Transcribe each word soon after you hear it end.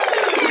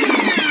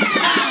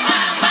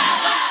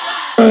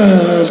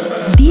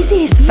This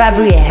is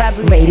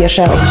Fabri-S Radio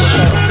Show.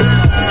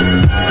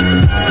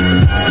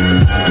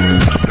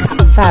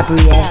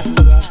 Fabri-S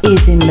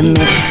is in the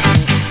mix.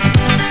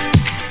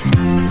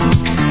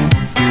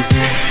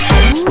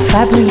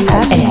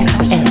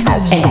 Fabri-S.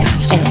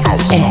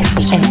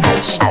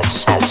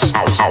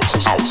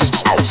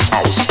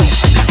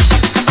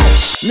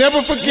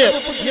 Never forget.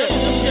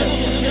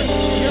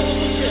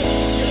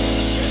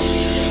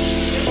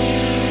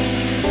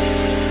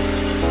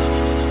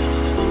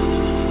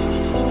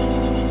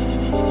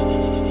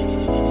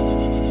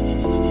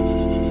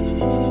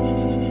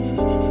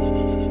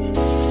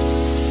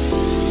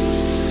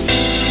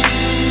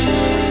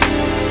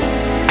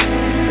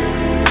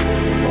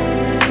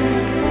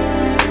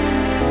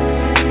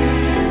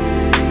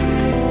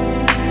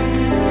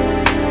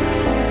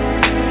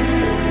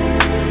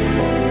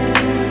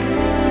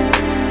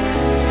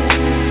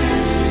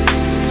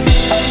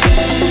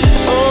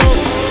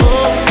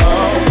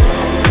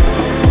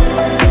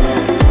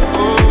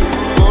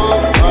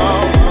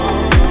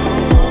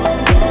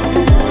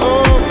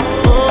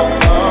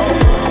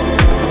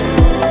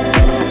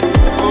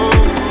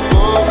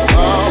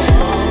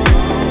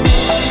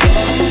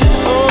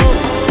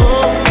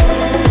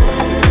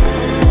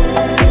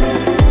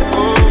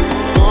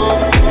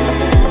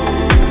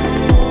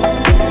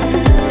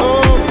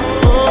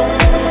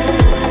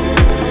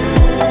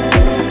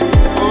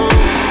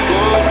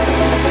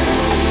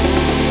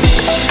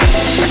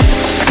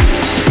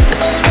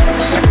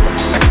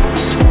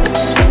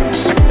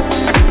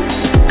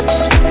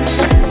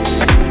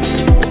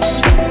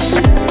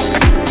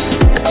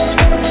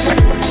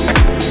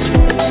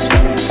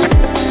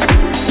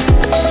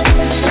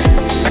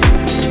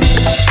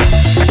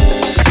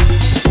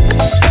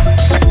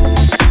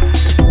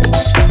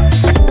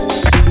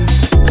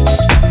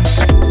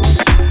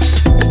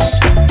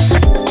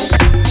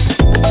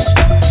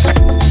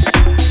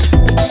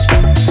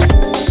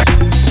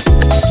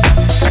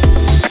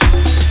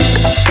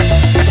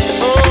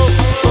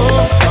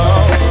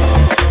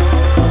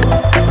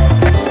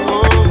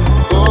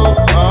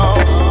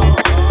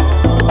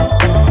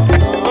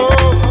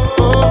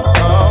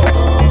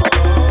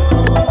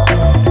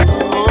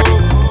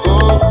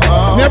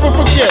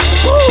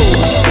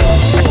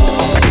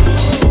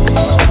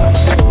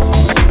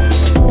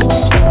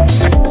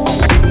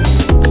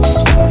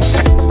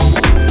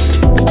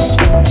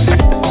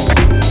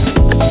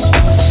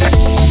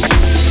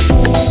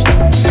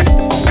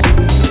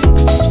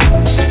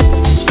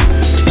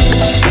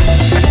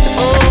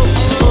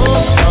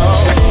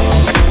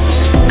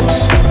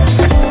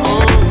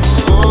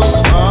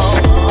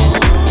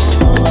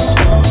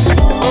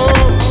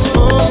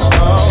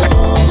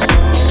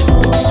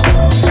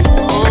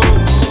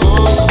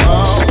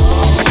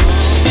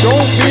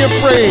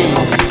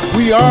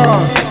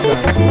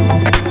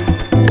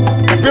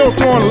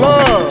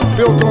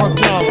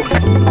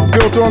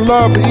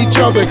 Love for each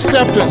other,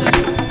 acceptance.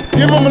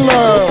 Give them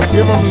love,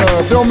 give them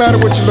love. Don't matter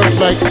what you look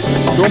like,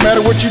 don't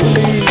matter what you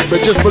believe,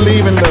 but just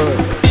believe in love.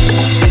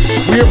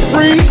 We're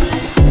free,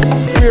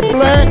 we're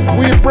black,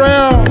 we're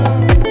brown,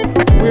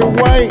 we're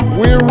white,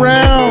 we're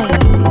round,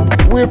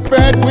 we're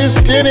fat, we're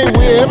skinny,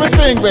 we're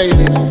everything,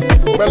 baby.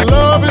 But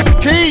love is the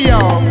key,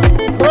 y'all.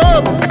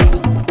 Love is the key.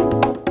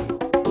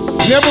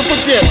 Never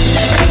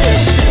forget.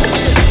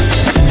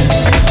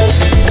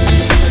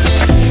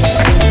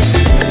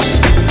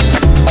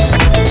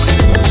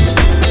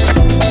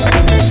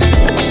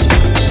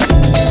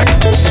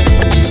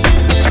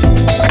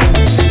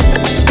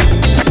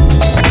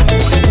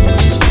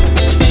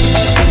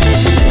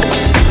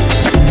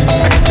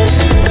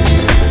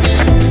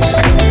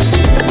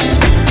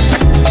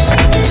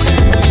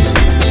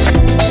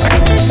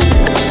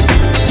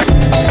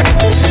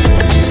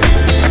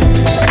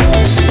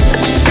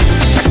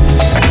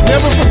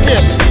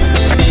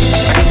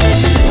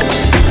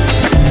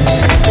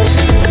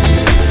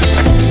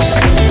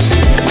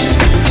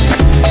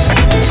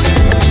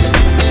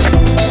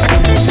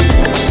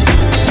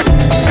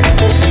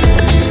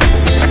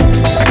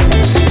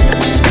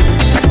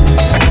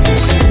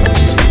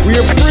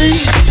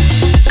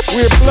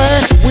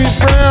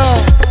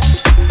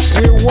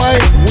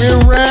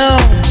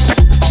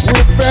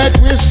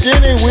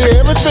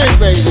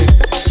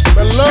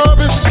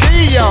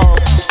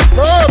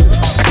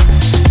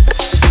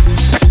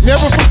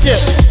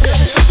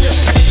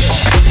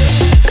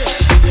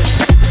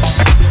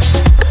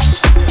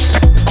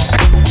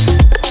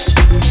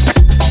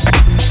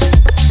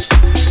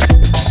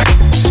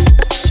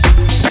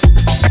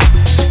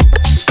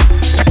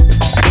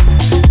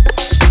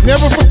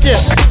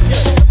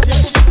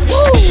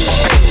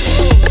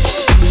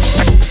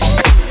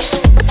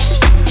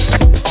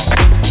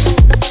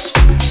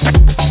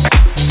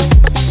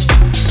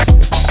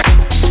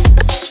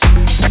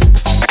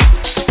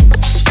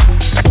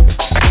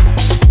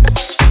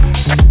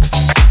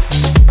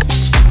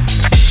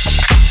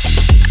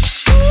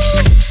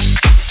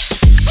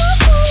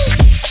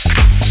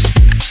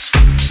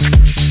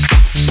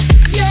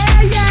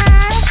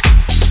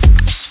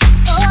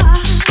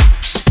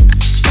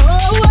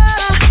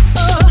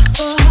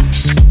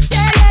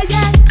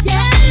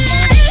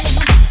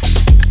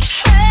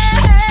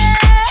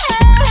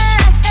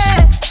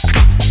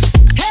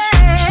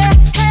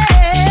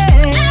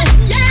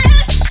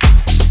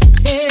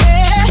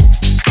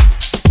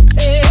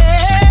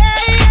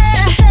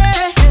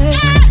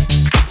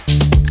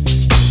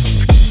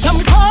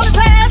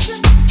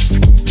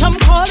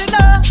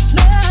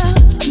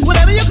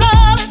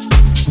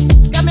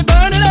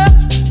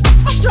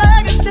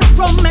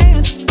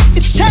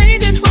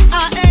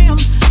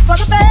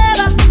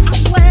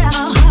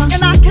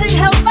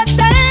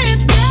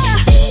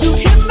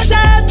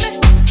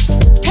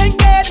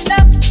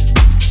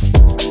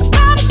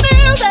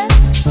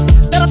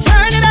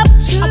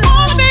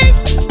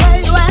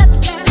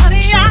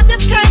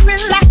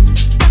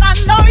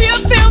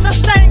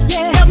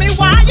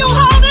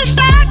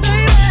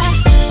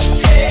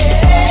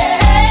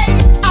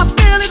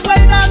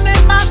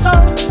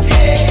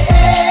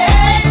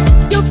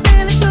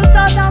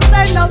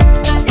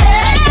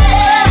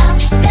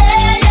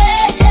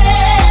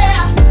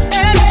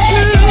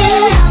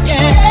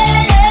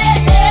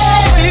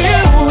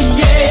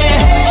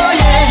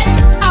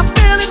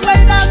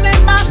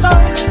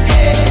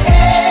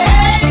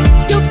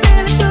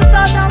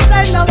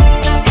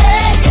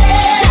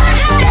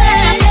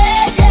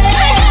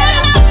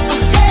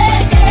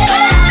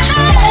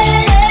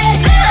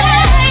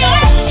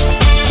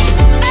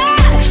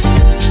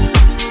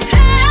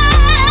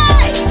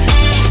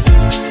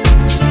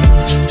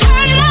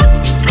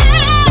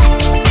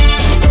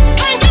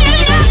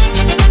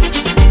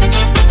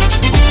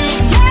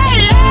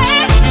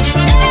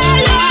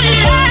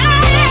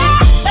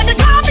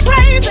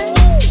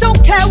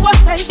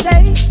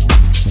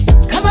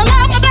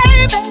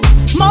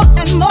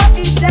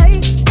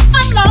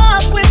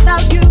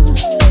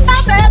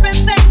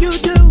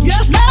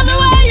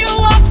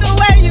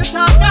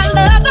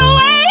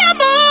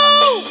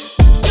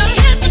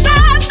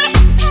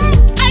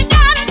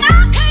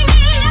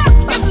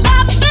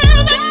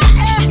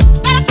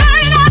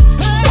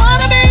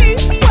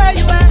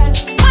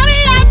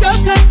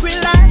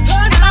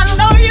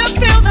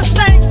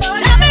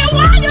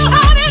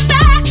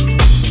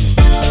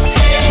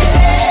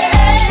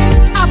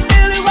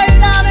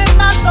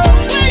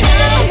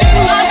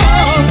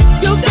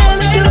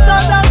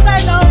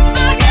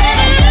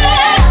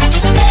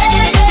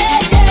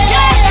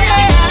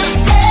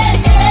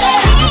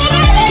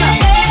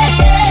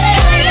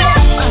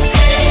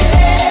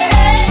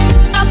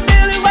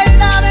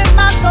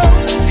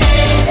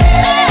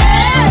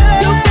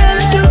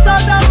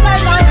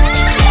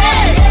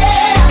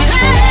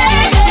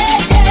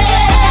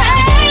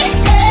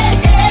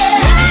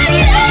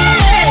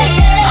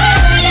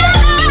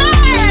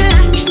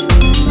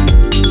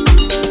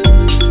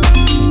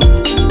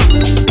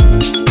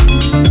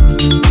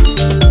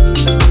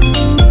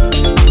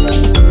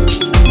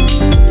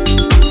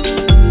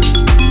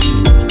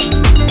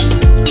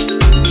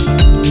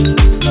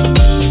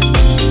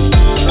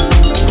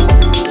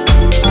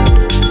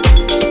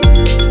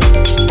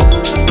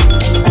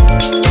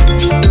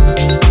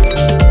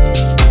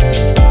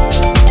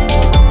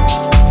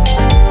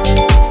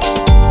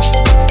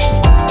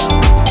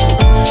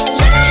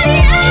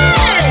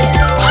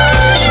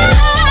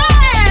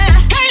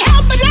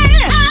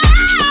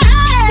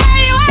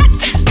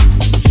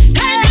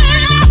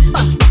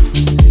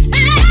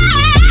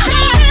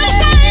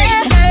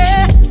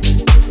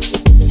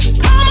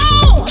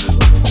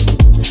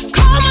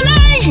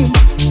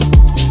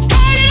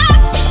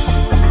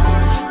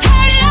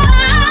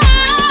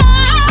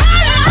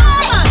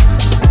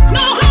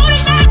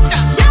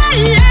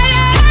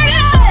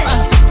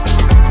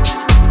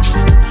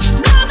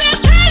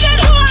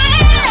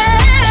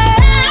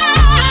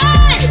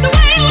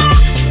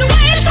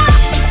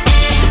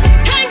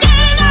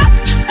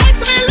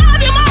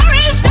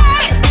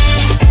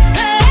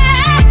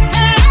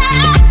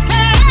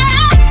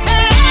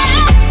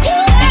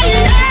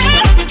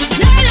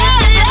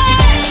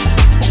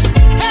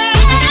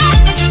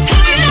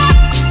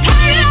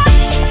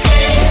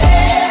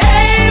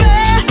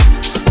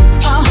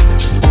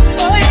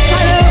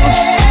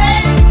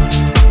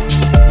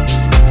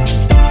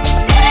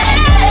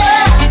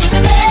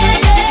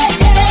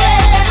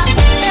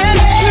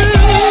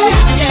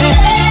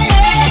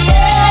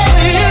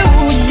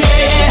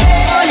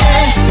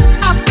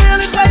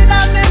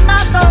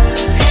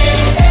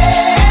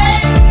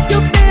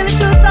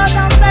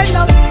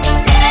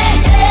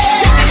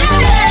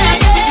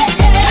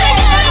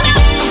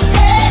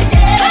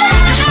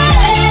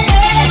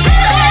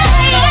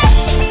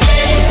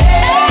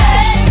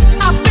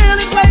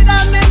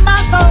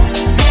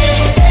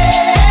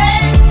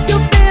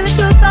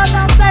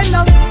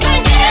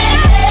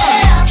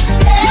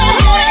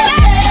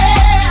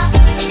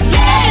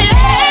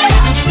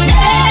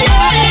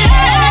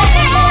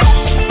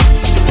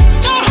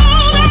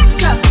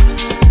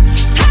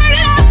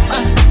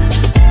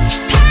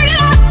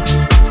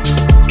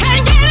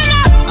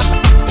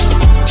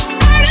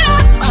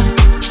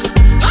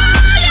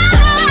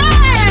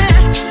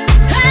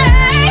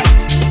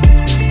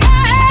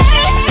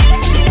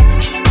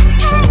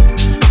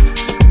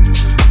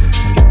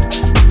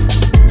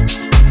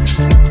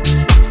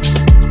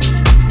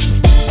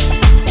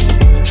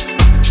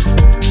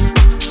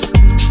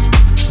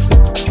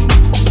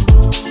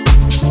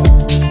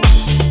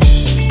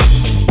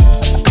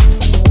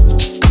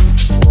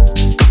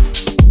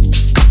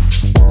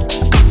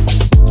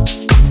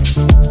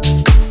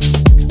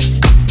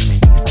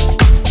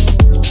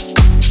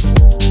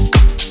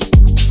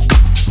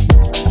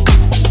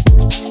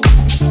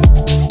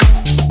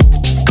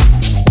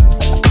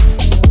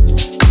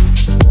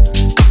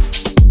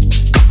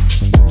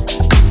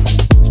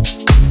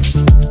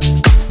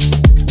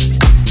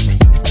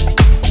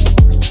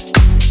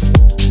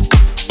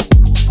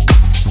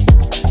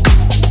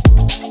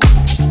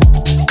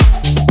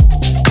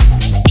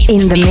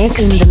 In the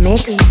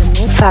mix,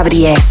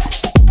 Fabri S.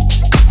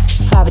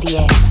 Fabri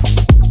S.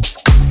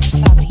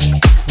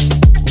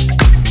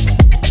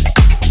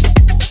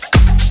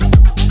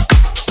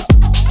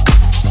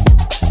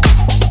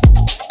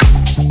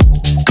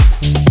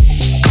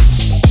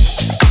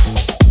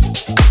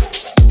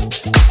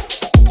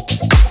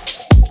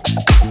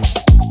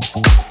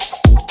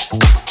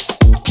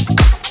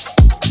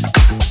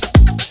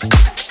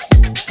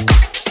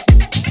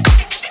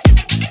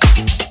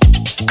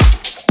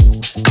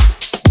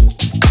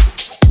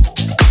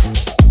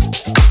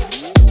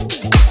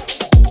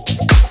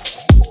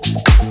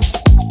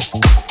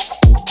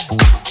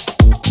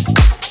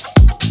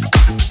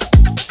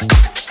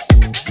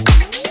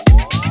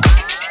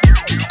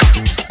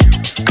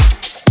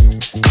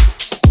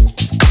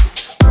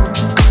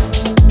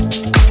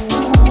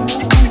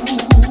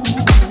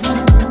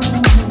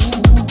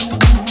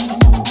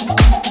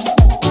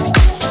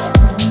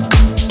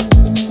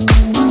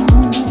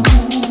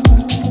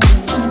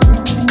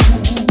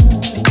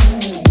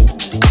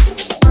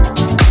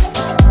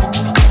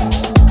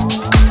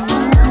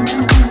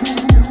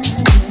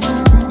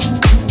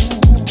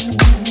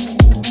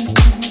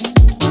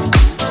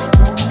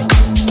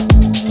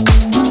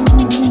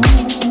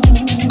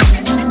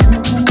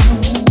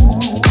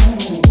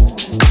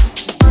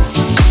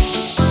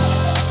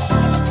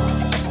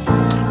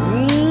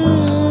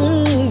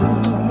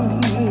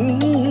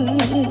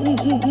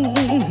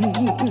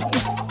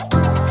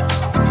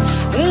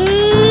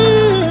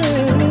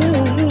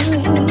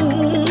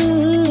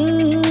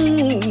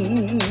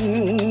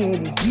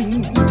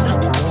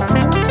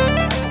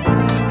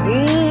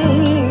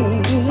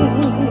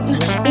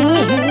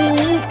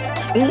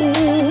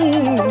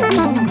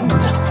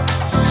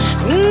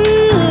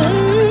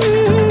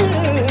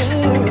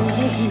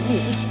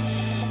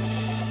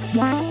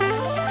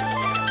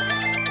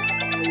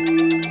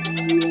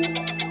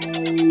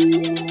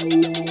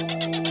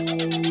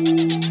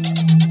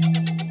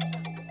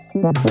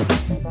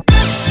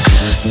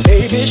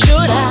 Baby,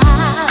 should I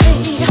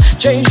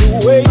change the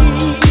way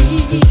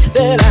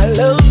that I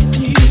love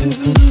you?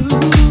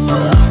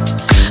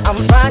 I'm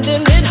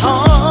finding it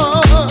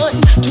hard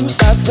to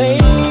stop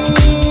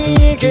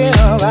thinking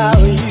about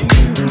you.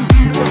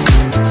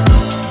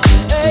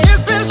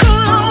 It's been so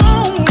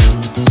long,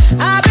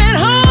 I've been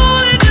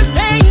holding this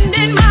pain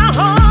in my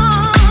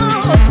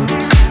heart.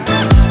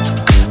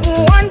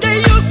 One day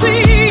you'll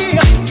see,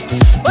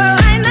 well,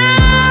 right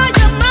now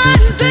your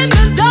mind's in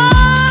the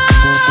dark.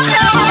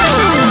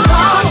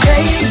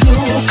 Someday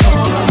you'll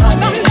come,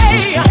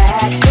 someday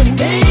back to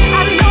me.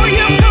 I know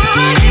you're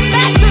coming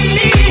back to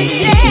me,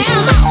 yeah.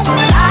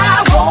 I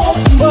won't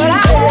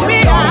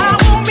be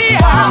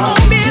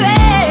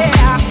there.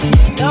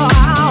 No,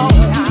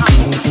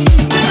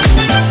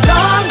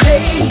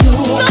 someday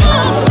you'll come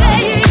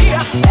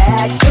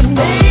back to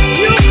me.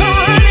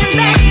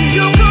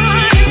 You're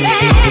coming back,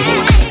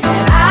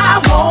 and I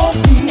won't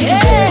be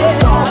there.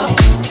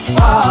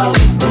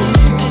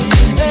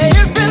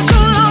 It's been so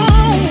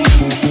long,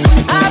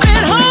 I've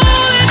been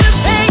holding the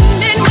pain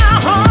in my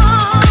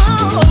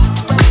heart.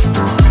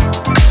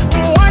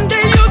 One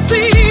day you'll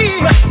see,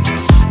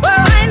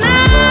 well, right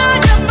now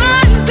your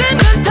mind's in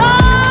the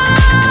dark.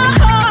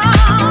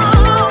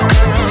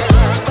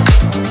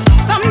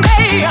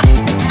 Someday,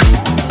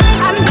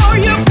 I know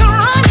you're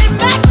running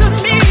back to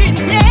me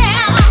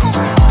now,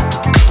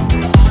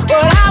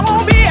 but I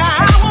won't be there.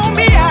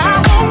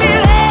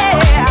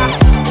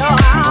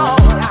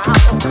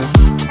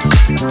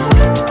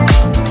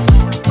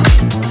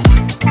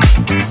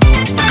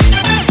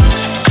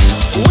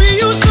 We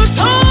used to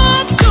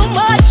talk so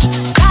much,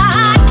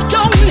 I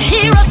don't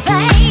hear a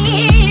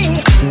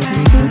thing.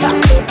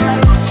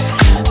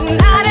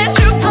 Now that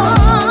you're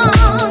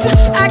gone,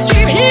 I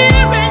keep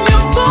hearing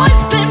your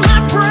voice in my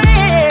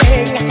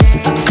brain.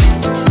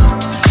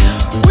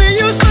 We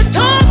used to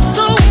talk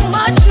so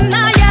much,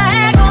 now you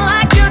act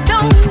like you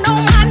don't know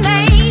my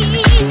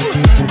name.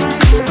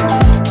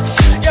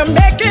 You're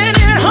making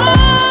it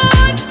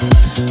hard,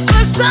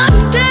 but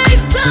someday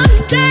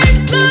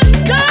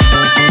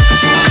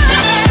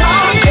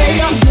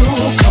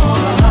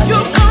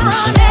you'll come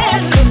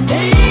running to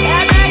me.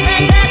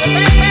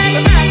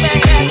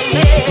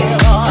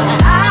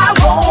 I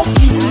won't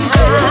be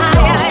there.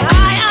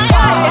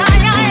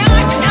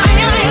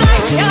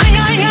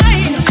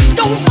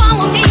 Don't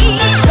follow me.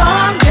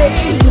 Someday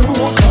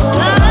you'll come.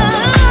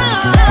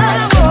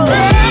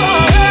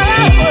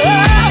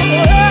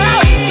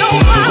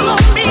 Don't follow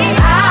me.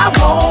 I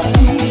won't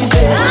be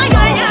there.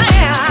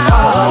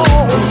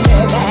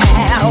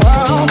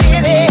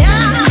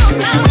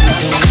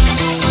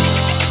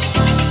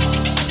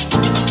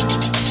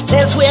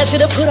 That's where I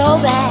should have put all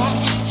that.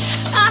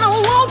 I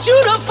don't want you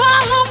to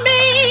follow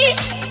me.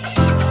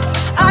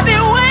 I've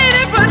been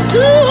waiting for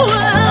too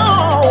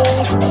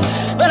long,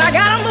 but I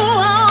gotta move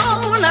on.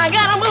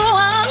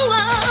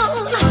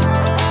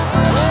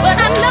 But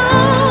I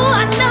know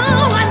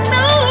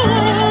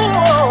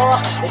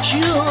that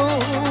you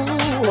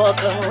will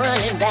come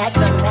running back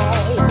to me.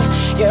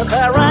 You'll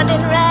come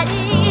running right.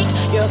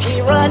 You'll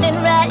keep running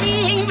right.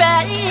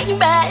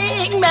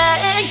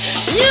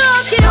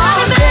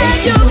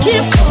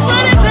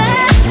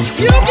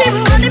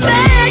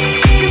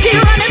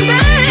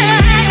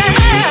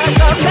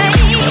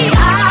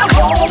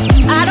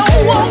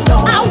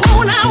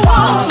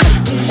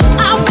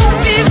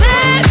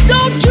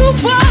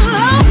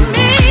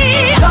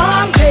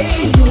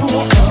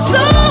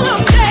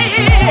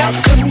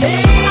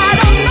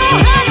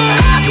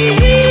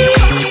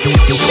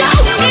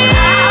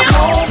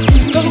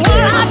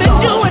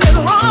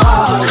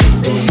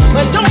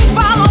 But don't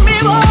follow me,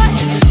 boy.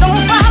 Don't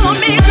follow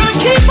me.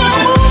 Just keep on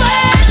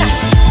moving.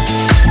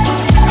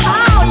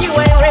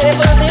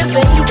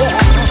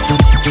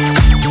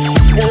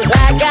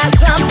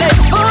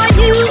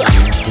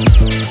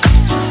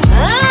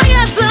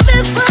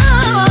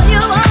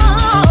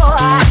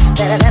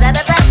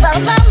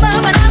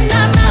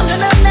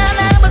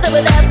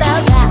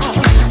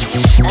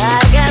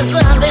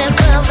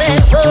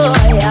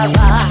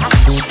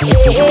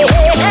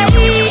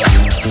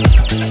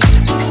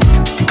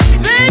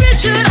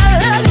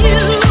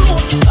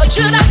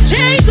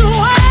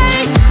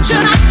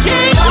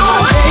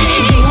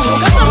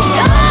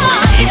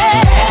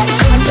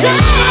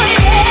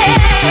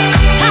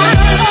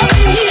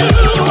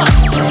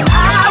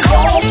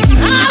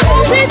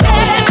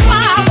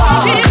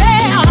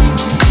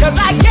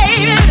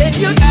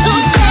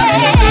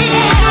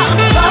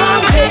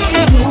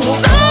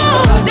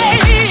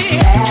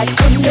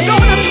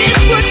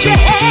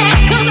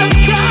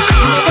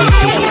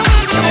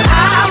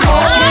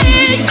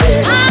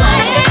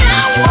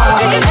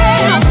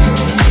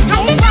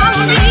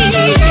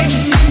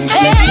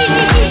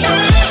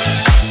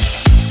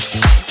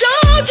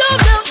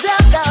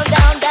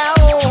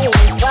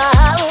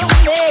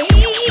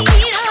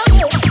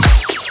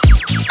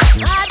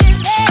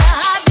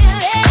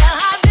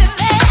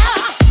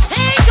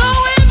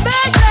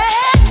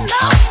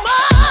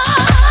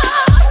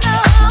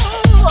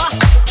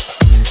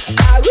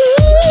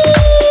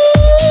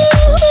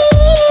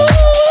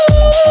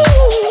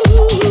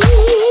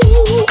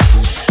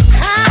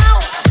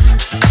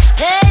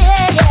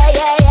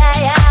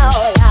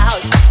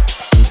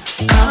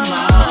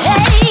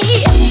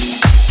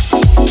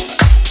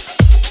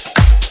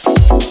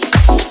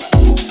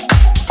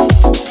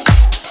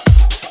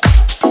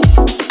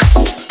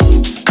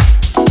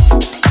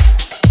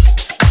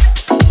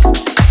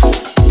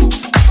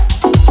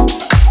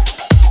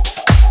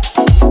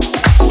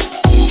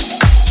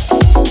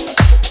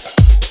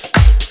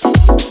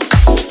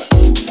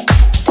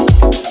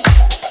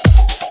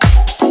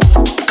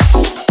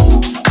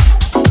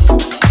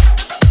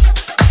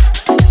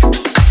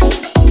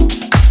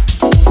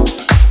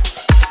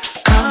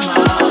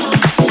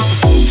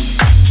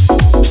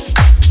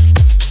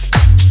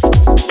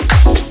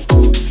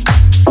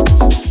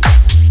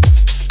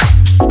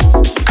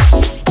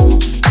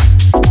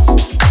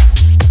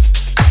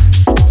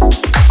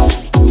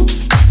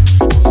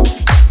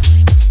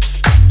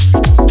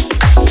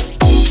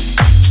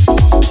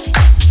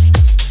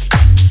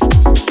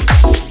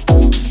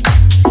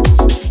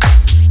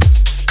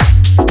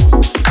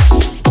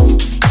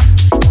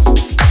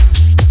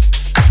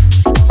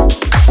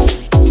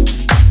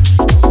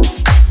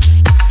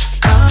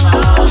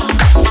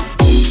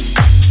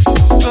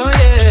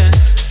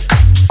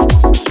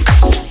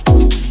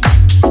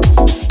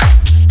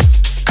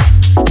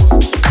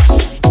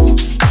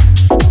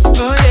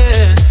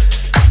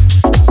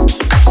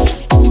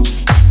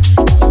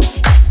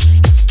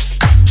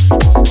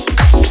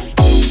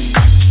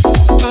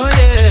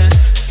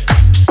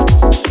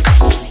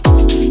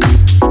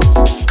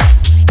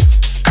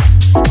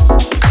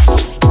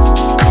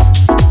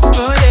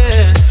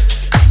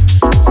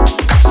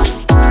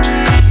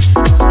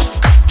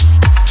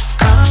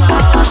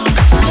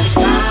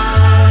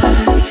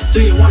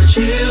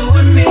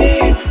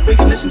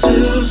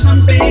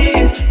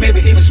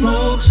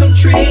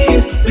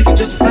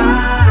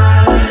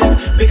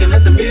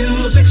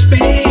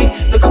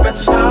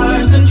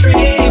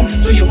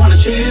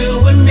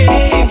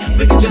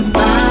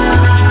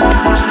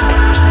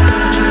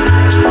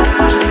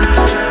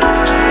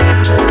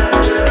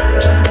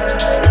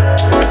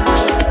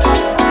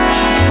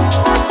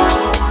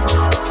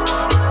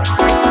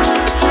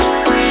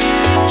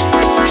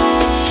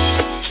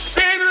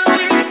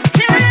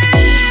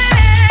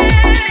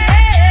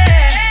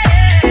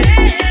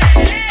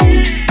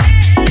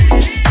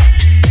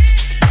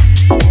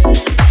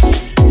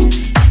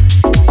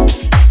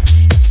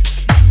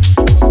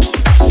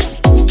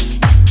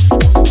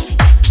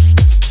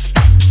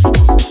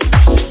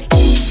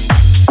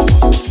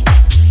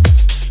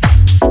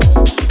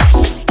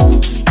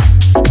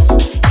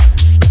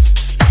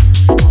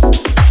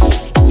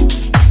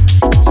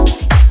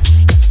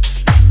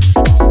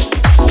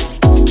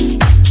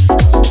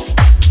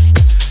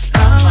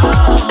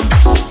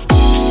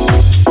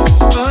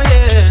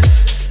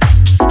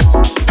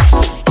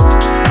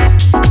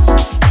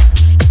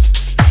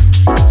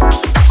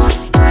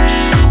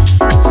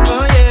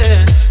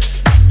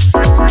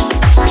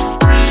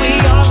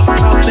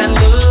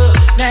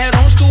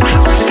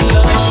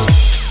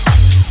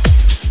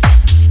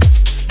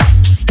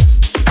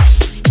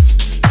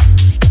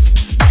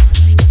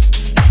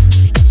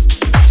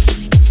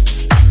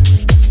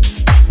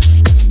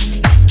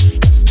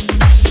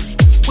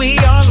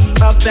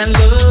 that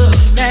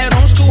love, that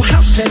old school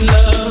house and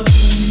love.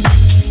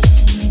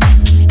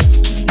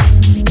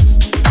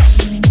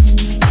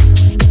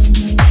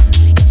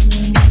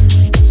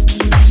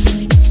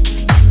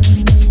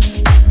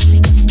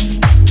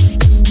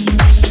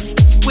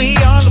 We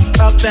all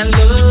about that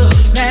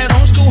love, that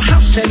old school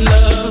house and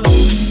love.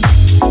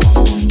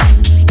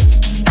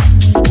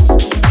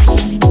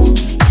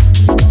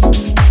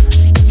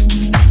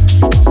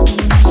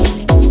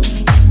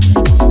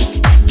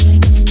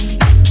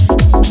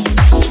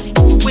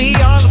 We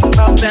all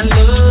about that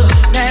love,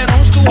 that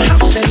old school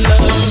house and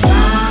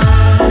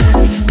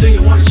love. Do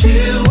you wanna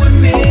chill with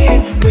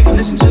me? We can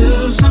listen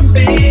to some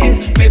beats,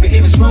 maybe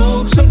even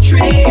smoke some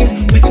trees.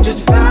 We can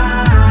just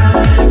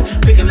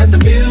vibe, we can let the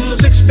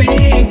music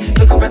speak.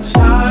 Look up at the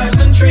stars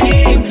and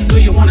dream. Do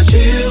you wanna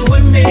chill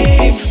with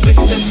me? We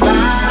can just vibe.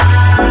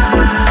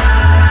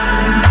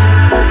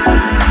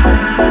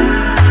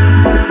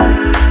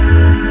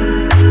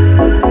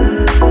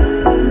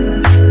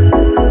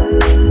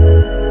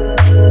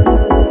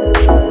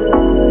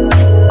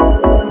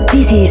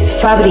 This is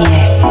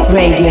Fabri-S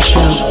Radio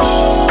Show.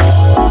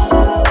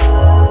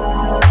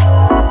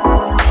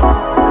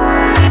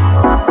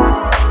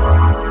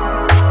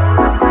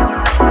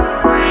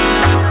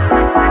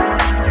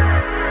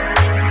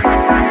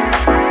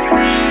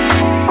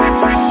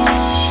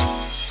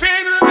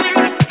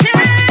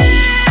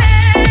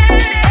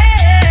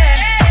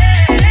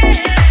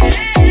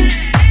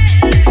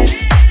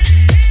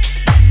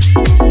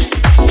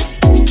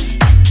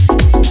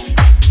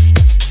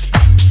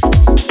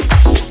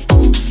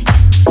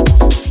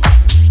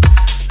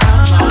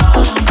 Come on.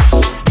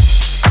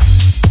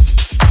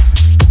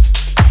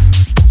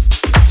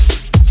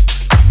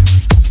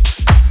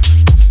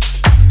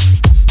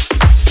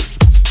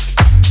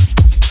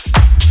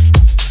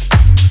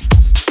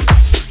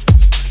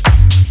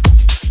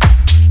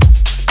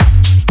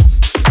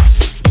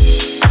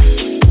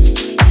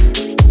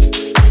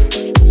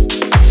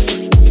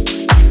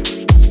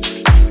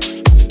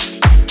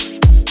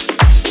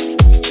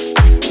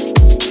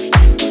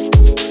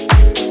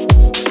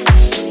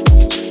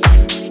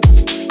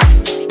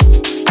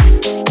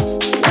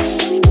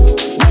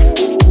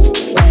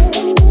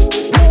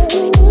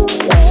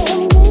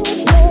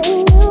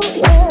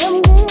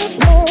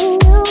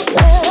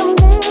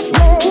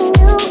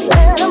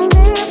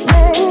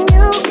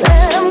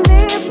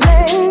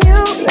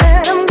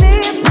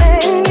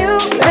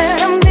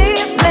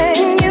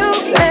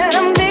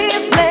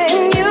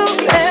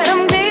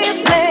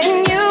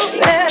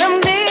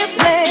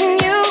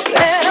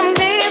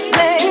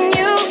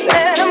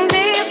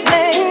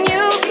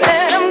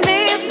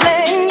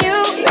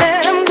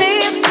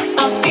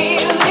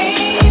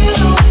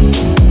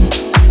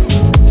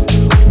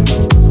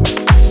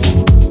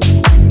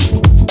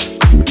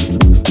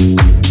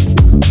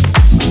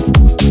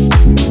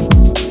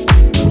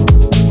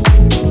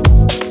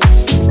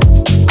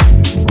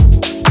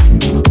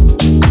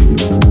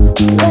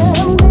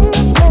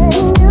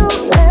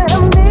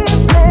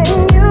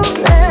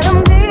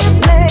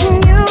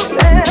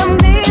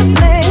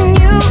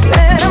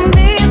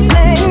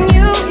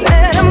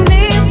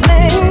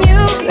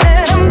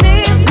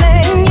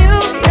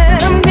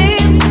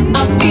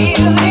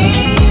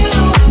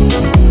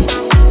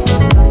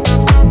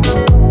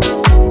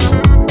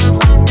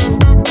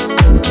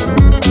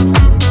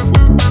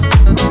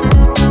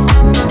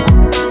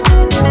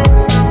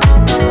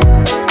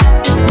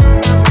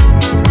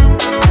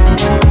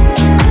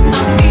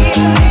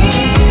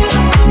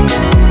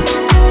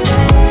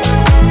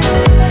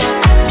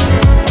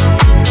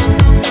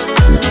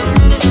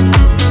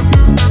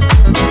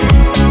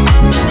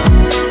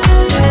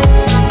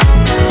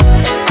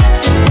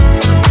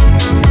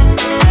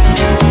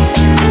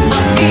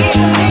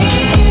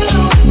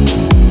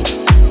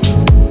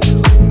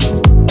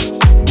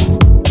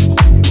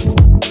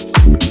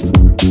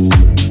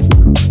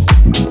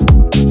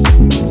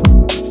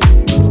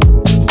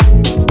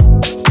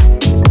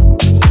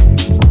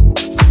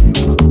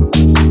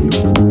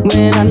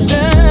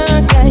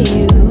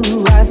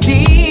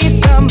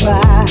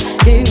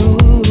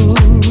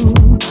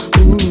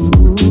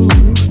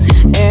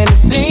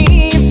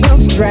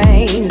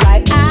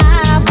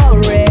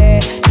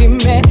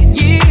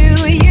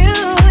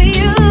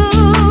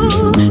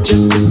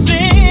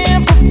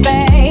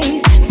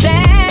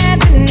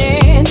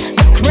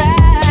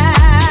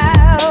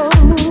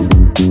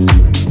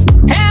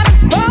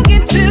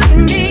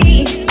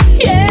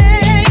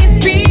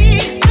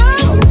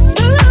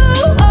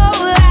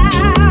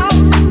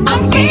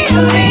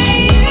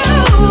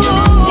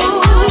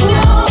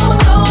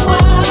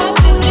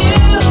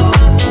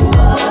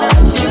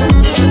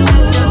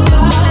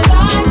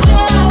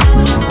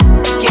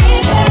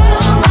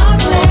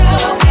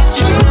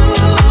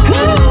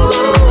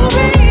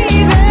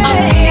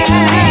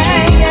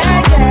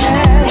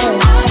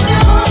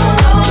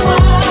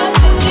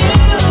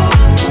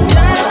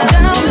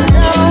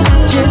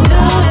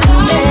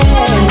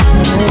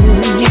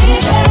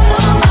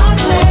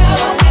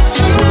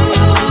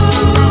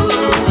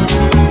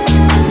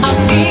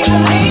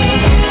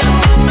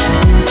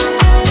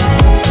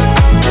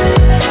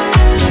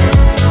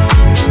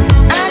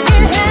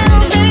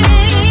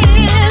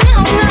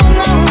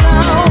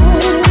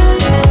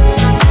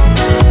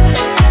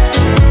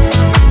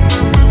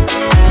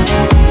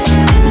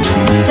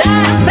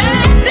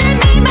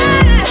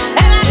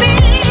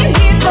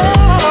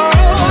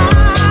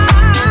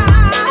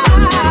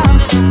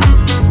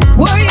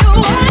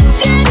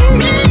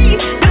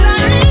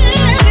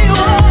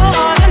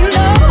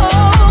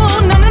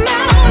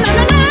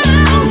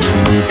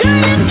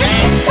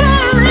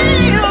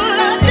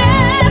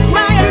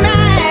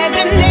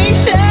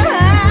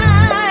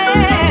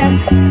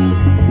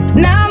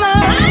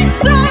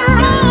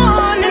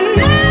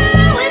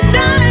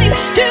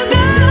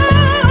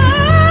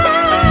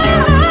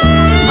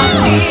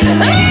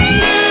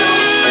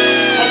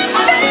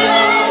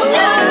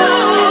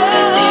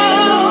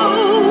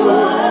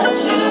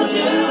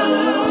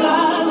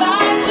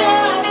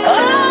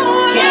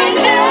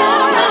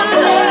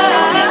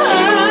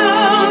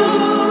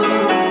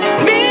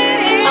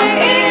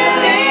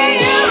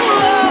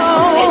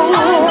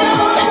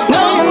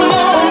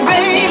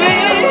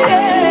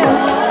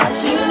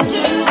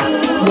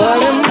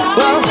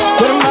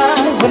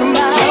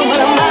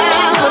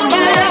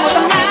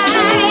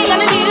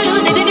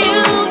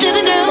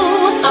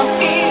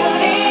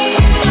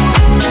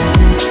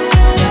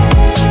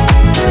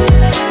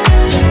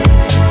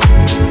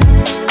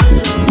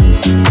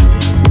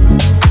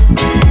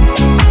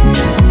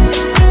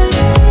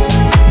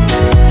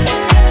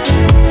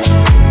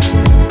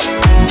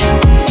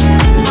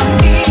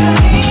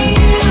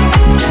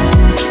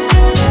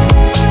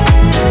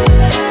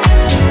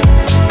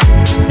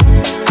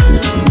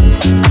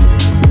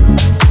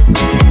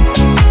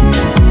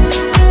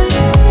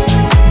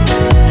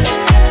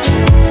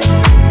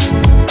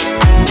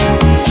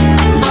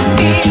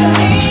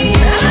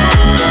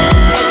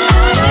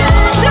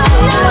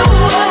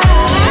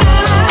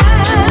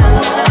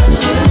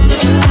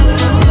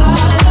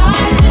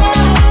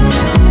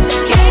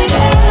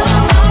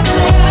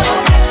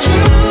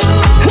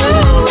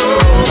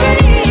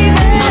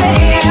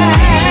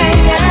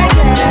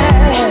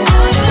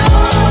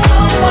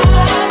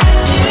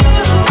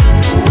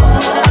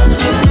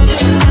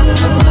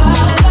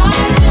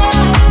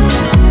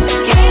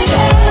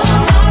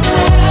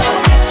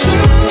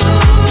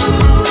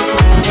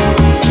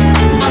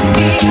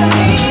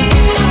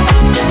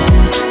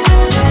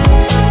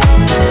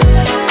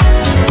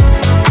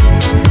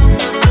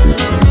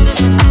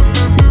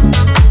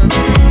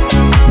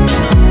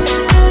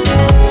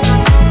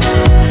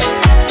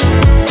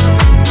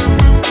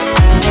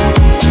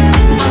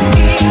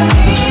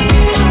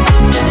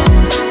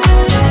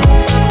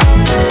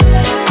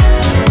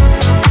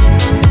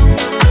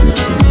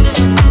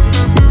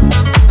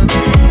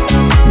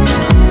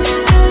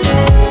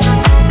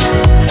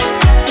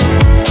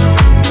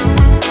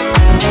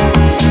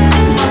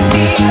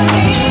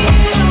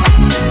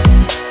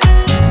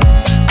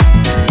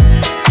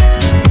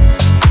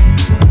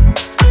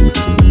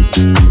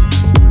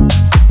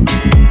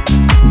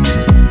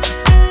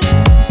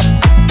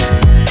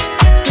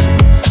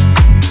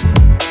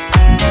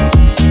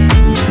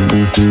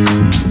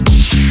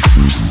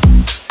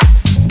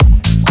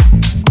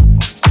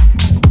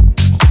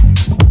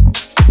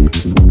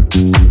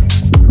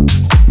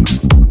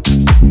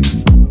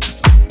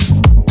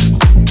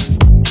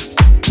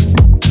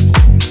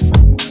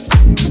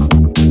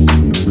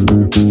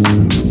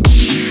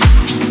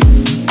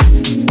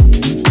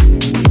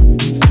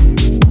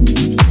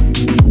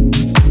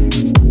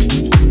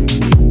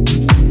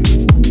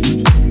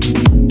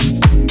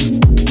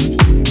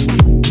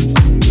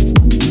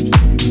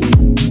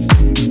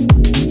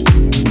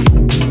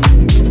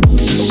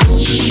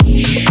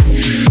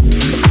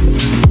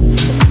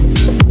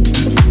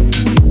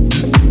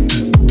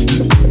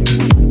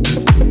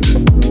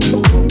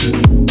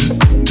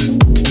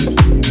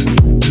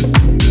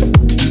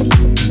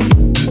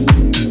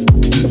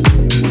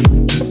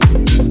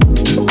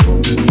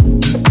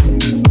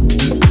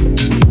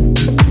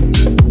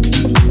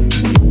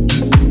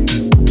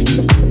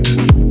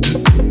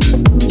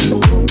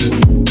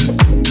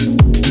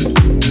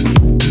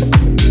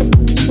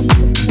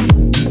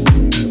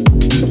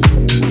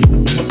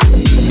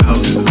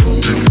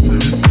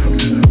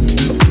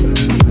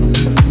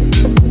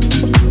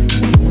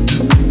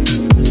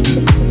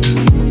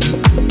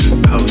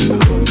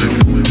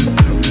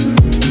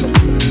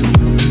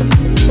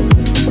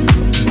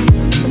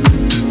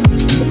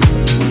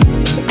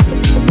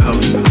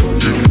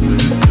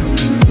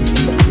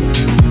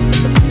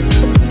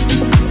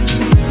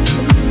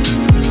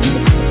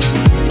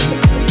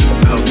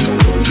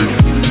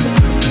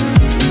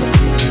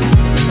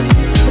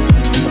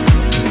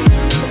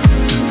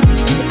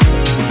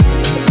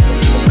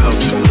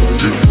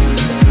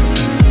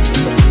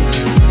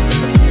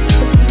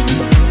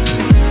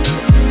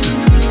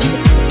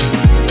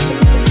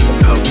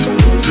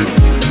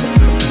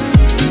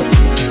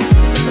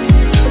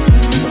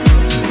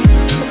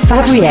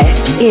 Fabri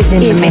is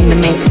in the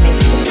mix.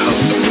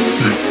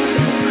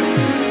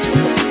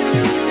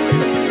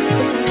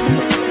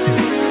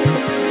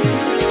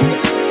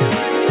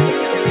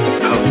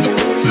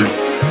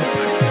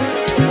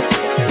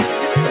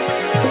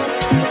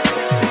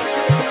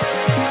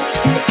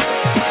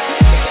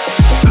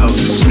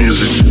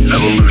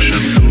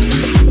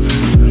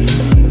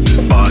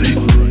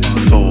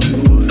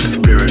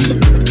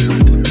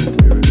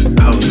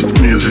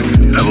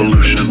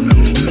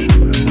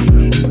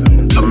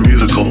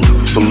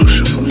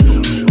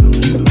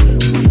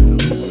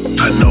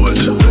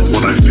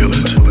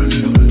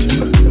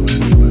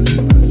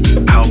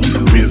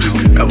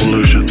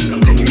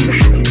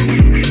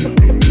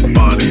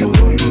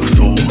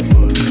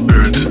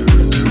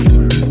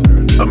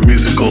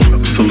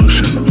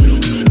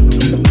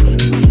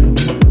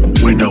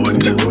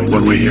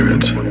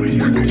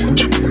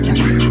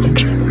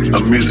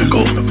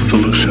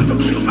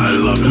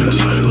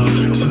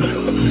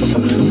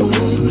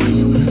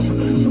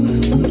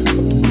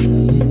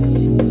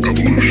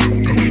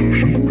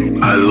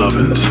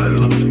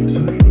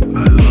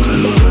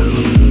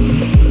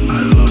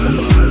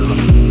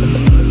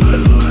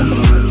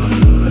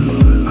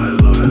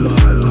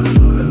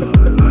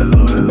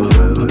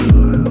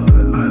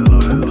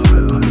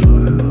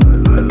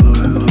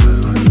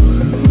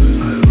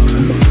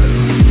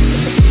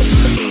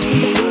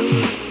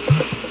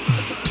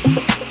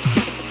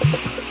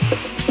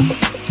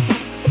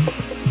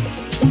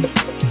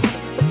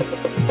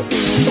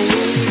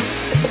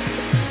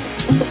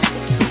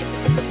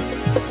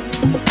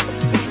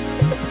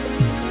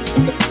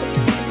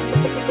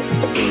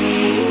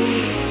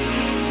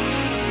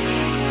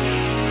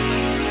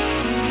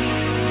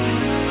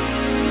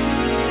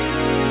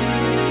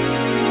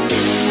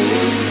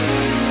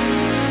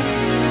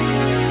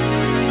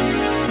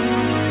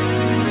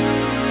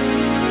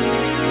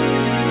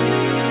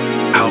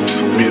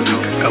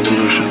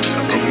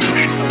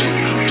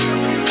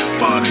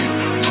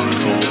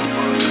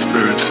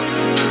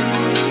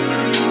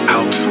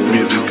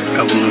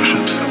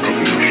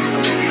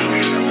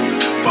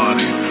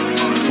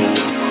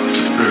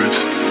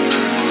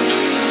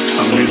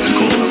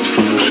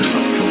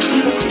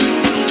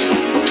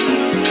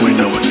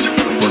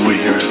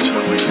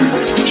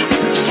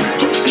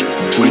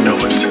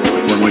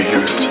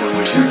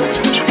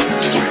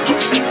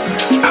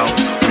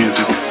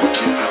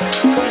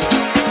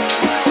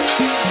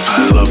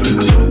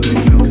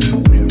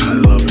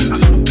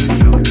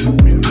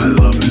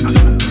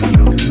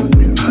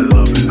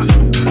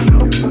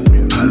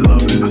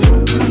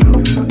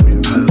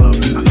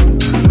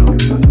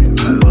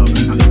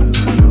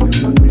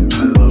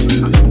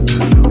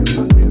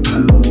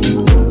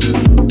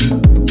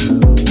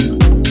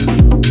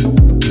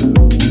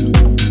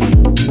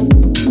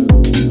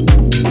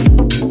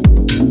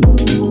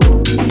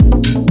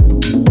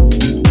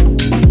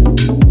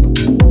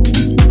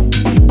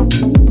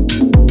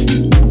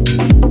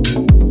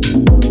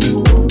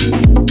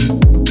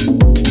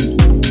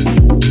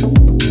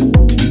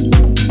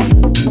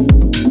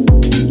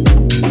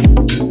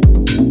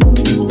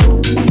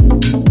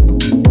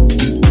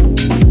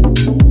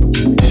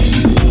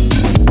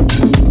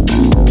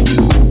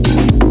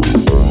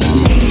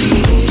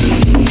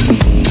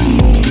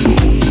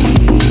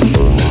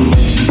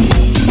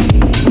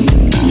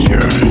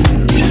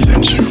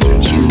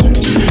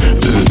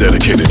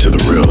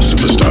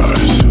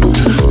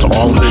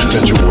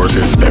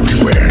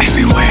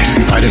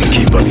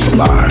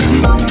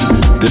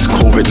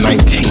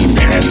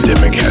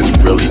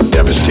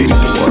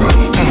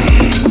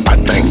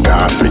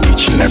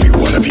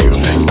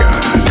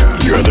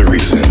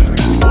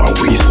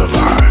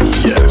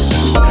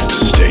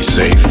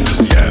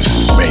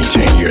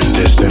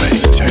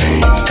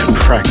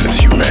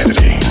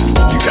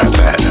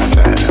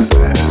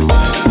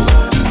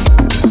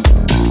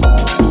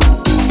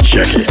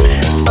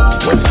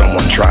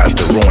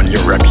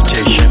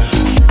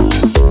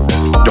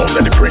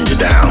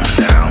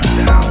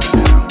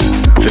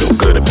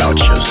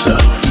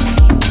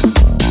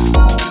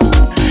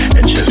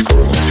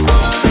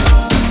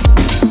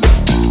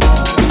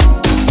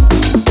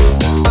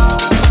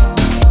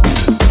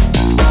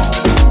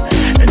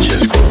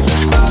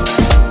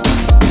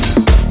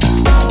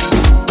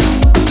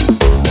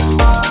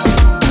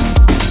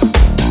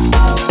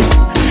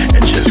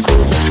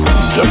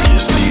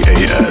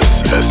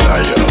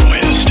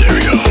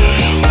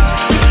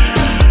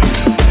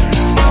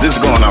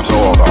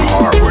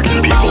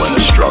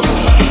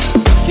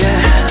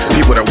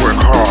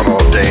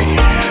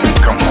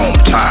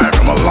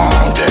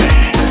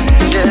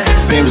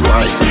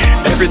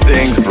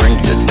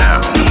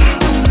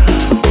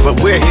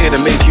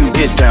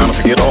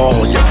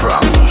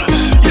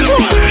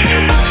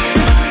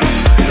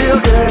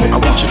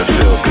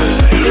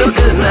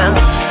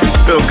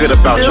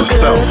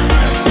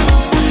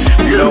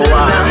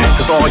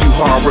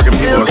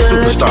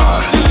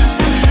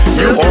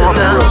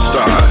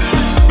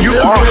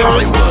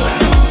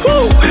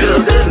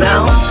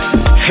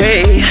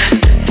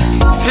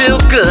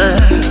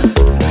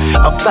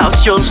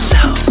 About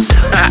yourself.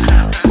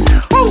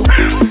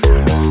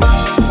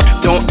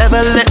 Don't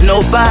ever let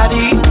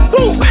nobody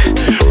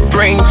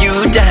bring you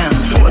down.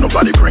 Don't let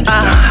nobody bring you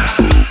down.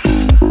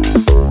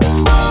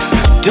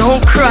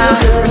 Don't cry.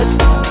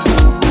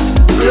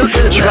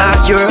 Dry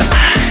your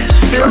eyes.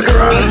 Dry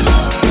your eyes.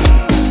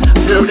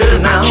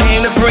 I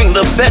came to bring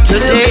the better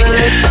day.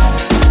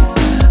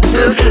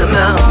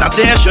 Now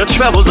dance your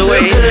troubles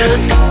away.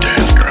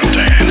 Dance, girl,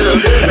 dance.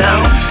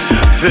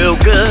 Feel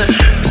good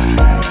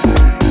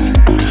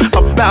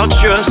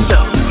about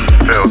yourself.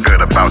 Feel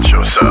good about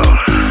yourself.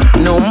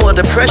 No more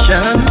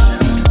depression.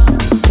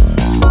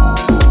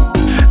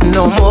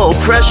 No more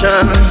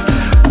oppression.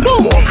 No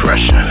more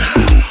oppression.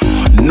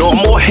 No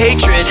more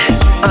hatred.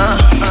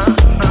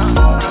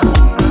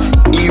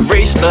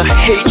 Erase the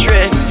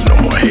hatred. No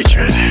more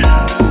hatred.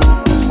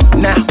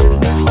 Now,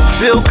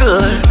 feel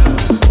good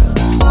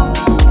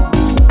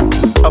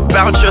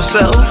about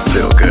yourself.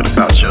 Feel good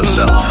about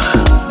yourself.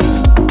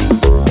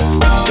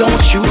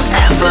 Don't you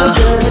ever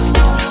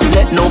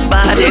let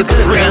nobody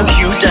bring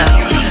you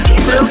down.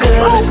 Feel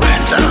good.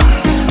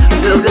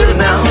 Feel good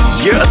now.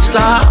 You're a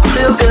star.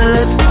 Feel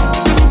good.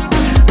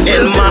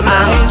 In my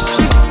eyes.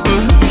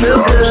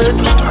 Feel good.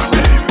 Superstar,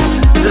 baby.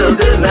 Feel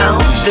good now.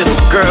 Little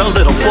girl,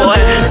 little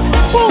boy.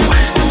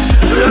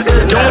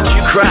 Don't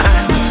you cry.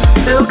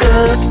 Feel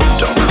good.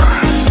 Don't cry.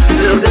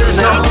 Feel good.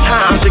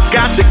 Sometimes you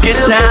got to get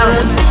down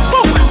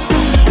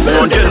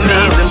on your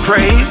knees and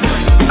pray.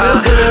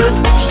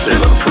 Say a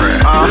little prayer.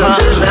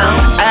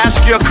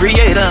 Ask your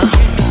creator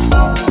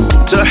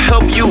to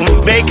help you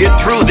make it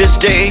through this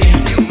day.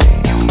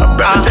 A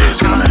better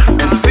day's coming.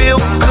 And feel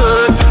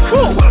good.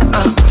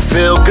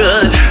 Feel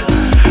good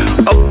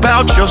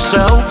about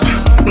yourself.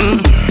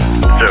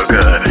 Feel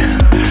good.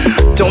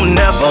 Don't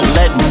never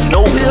let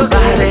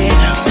nobody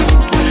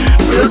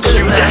put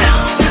you down.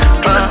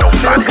 Let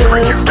nobody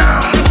bring you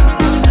down.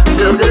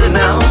 Feel good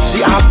now.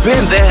 See, I've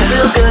been there.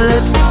 Feel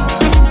good.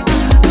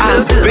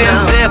 I've been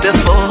there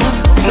before.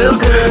 Feel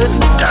good.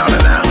 Down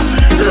and out.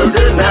 Feel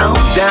good now.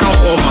 Down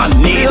on my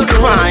knees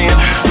crying.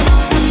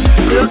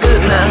 Feel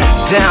good now.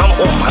 Down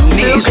on my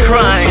knees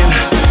crying.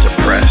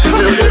 Depressed.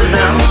 Feel good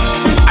now.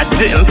 I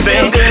didn't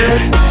think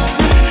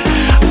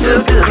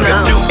I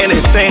could do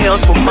anything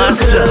else for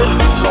myself.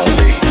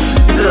 Lonely.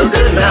 Feel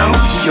good now.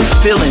 You're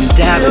feeling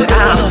down and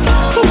out.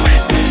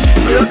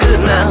 Feel good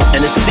now.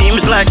 And it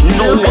seems like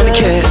no one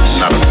cares.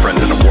 Not a friend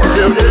in the world.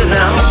 Feel good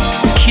now.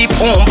 Keep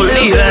on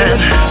believing.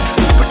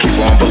 But keep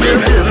on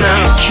believing.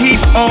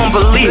 Keep on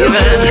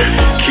believing.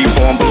 Keep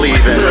on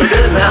believing. Feel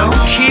good now.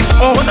 Keep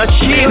on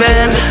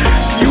achieving.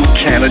 You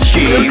can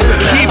achieve.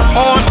 Keep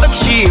on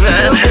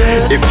achieving.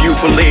 If you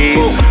believe.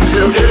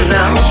 Feel good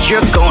now.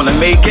 You're gonna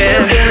make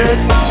it.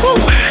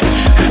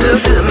 Feel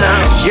good now.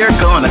 You're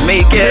gonna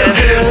make it.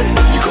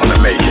 You're gonna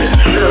make it.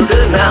 Feel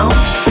good now.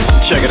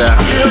 Check it out.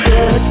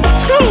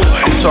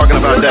 I'm talking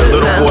about that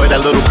little boy,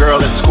 that little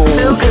girl at school.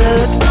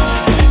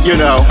 You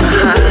know,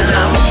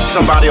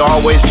 somebody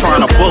always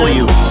trying to bully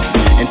you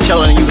and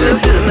telling you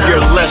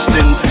you're less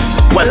than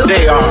what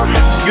they are.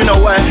 You know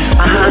what?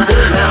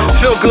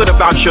 Feel good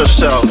about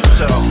yourself.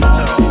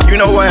 You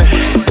know what?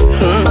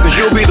 Because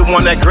you'll be the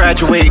one that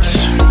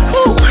graduates.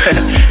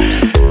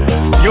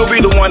 You'll be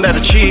the one that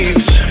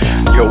achieves.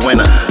 You're a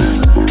winner.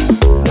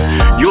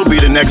 You'll be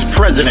the next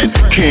president,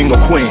 king or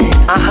queen.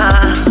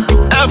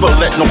 Ever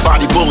let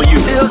nobody bully you.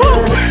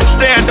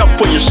 Stand up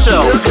for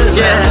yourself.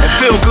 And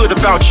feel good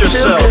about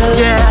yourself.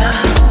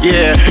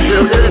 Yeah.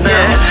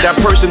 That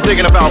person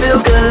thinking about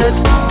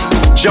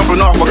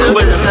jumping off a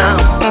cliff.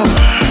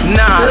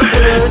 Nah.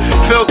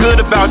 Feel good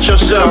about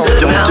yourself.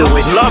 Don't do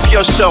it. Love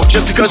yourself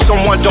just because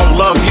someone don't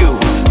love you.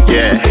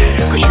 Yeah.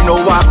 Because you know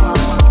what?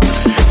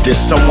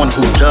 There's someone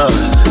who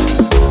does.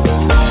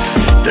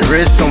 There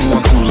is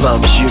someone who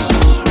loves you.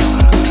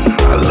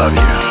 I love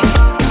you.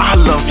 I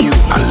love you.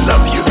 I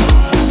love you.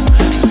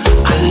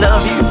 I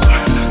love you.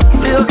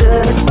 Feel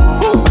good.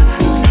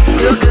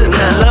 Feel good. I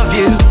love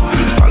you.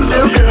 I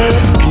love you.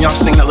 Can y'all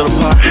sing that little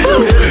part?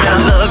 I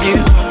love you.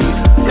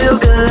 Feel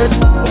good.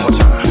 One more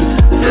time.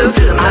 Feel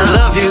good. I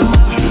love you.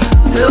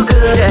 Feel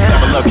good. Yeah. You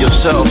gotta love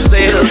yourself.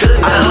 Say it.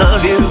 I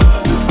love you.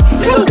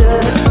 Feel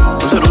good.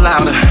 A little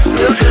louder.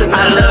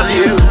 I love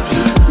you.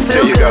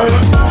 There you go.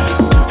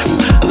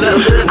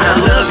 I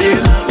love you.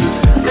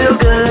 Feel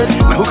good.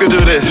 Now who can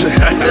do this?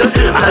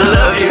 I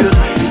love you.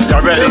 Y'all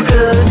ready?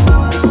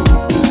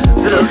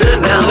 Feel good.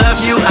 I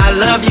love you. I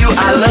love you.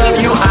 I love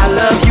you. I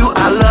love you.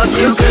 I love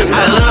you.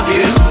 I love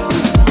you.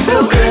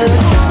 Feel good.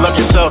 Love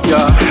yourself,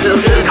 y'all.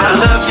 I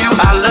love you.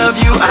 I love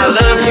you. I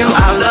love you.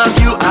 I love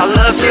you. I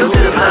love you.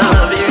 I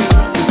love you.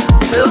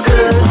 Feel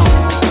good.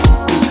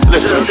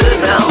 Listen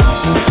now.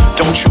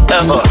 Don't you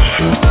ever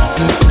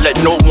let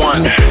no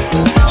one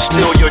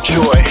steal your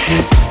joy.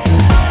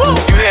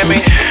 You hear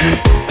me?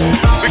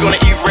 We're gonna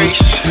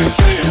erase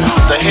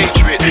the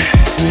hatred.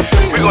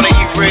 We're gonna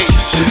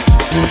erase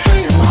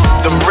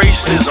the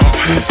racism.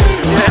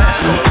 Yeah.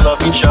 We're gonna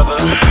love each other.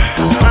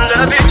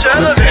 Love each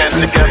other.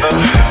 Dance together.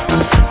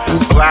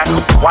 Black,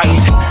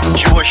 white,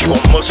 Jewish or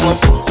Muslim.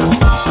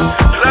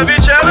 Love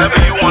each other.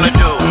 Whatever you wanna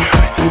do,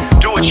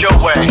 do it your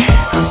way.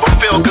 But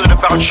feel good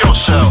about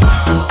yourself.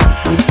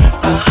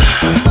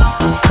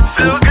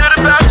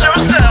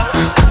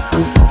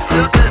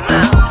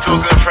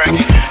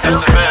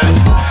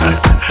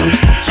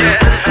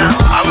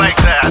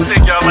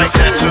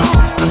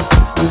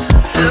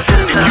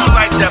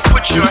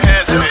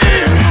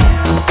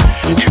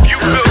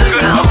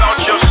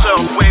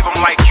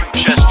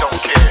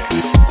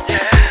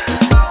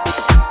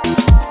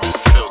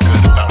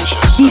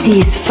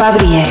 is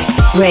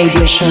Fabri-S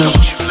Radio Show.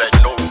 Don't you let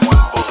no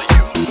one bully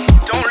you.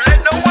 Don't let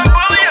no one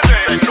bully you.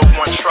 Don't let no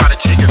one try to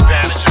take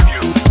advantage of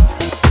you.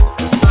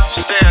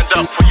 Stand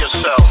up for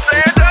yourself.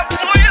 Stand up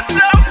for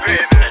yourself,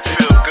 baby. And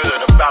feel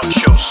good about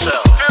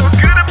yourself. Feel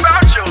good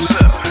about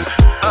yourself.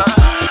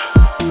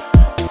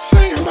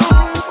 Say it,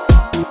 mama.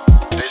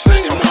 They say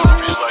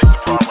tomorrow like the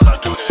problem when I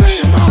do this. Say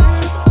it,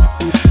 mama.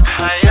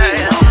 Say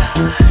it,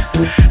 mama.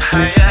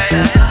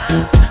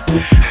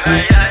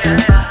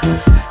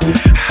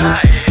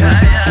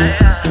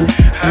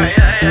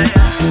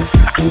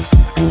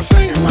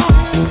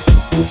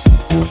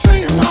 Say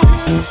it,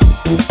 mama.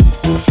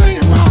 Say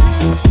it, mama. Say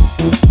it, mama.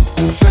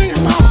 Say it, mama. Say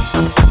it, mama.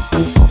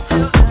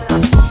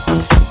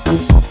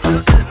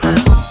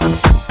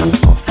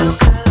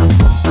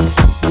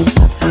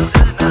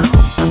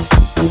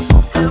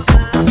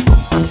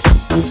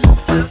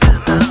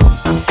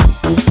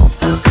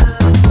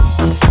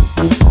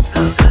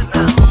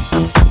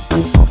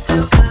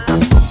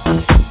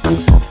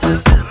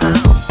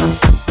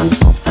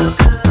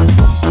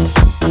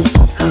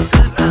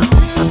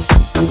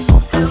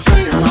 Say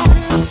it,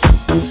 mama.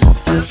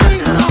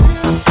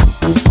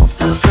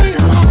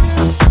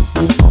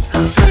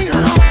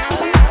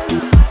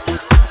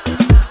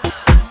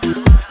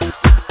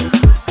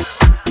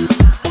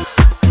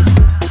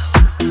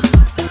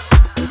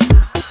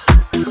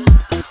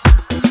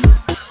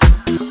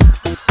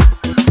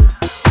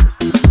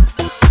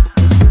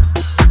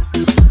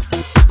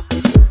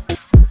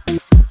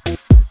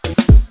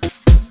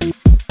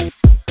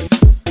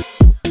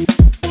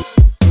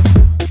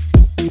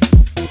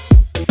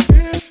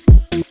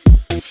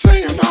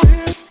 Say it, mama. Say it,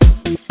 mama.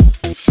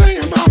 Say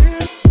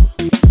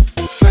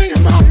it, mama. Say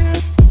it, mama.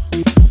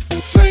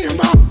 Say it,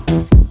 mama.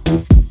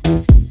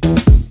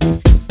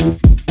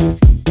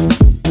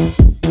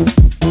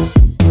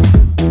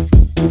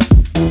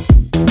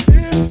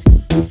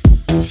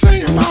 Say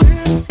it, mama. Say it, mama.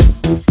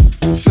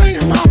 Say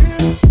it, mama.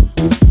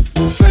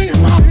 Say it,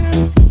 mama.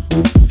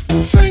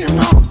 Say it,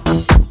 mama.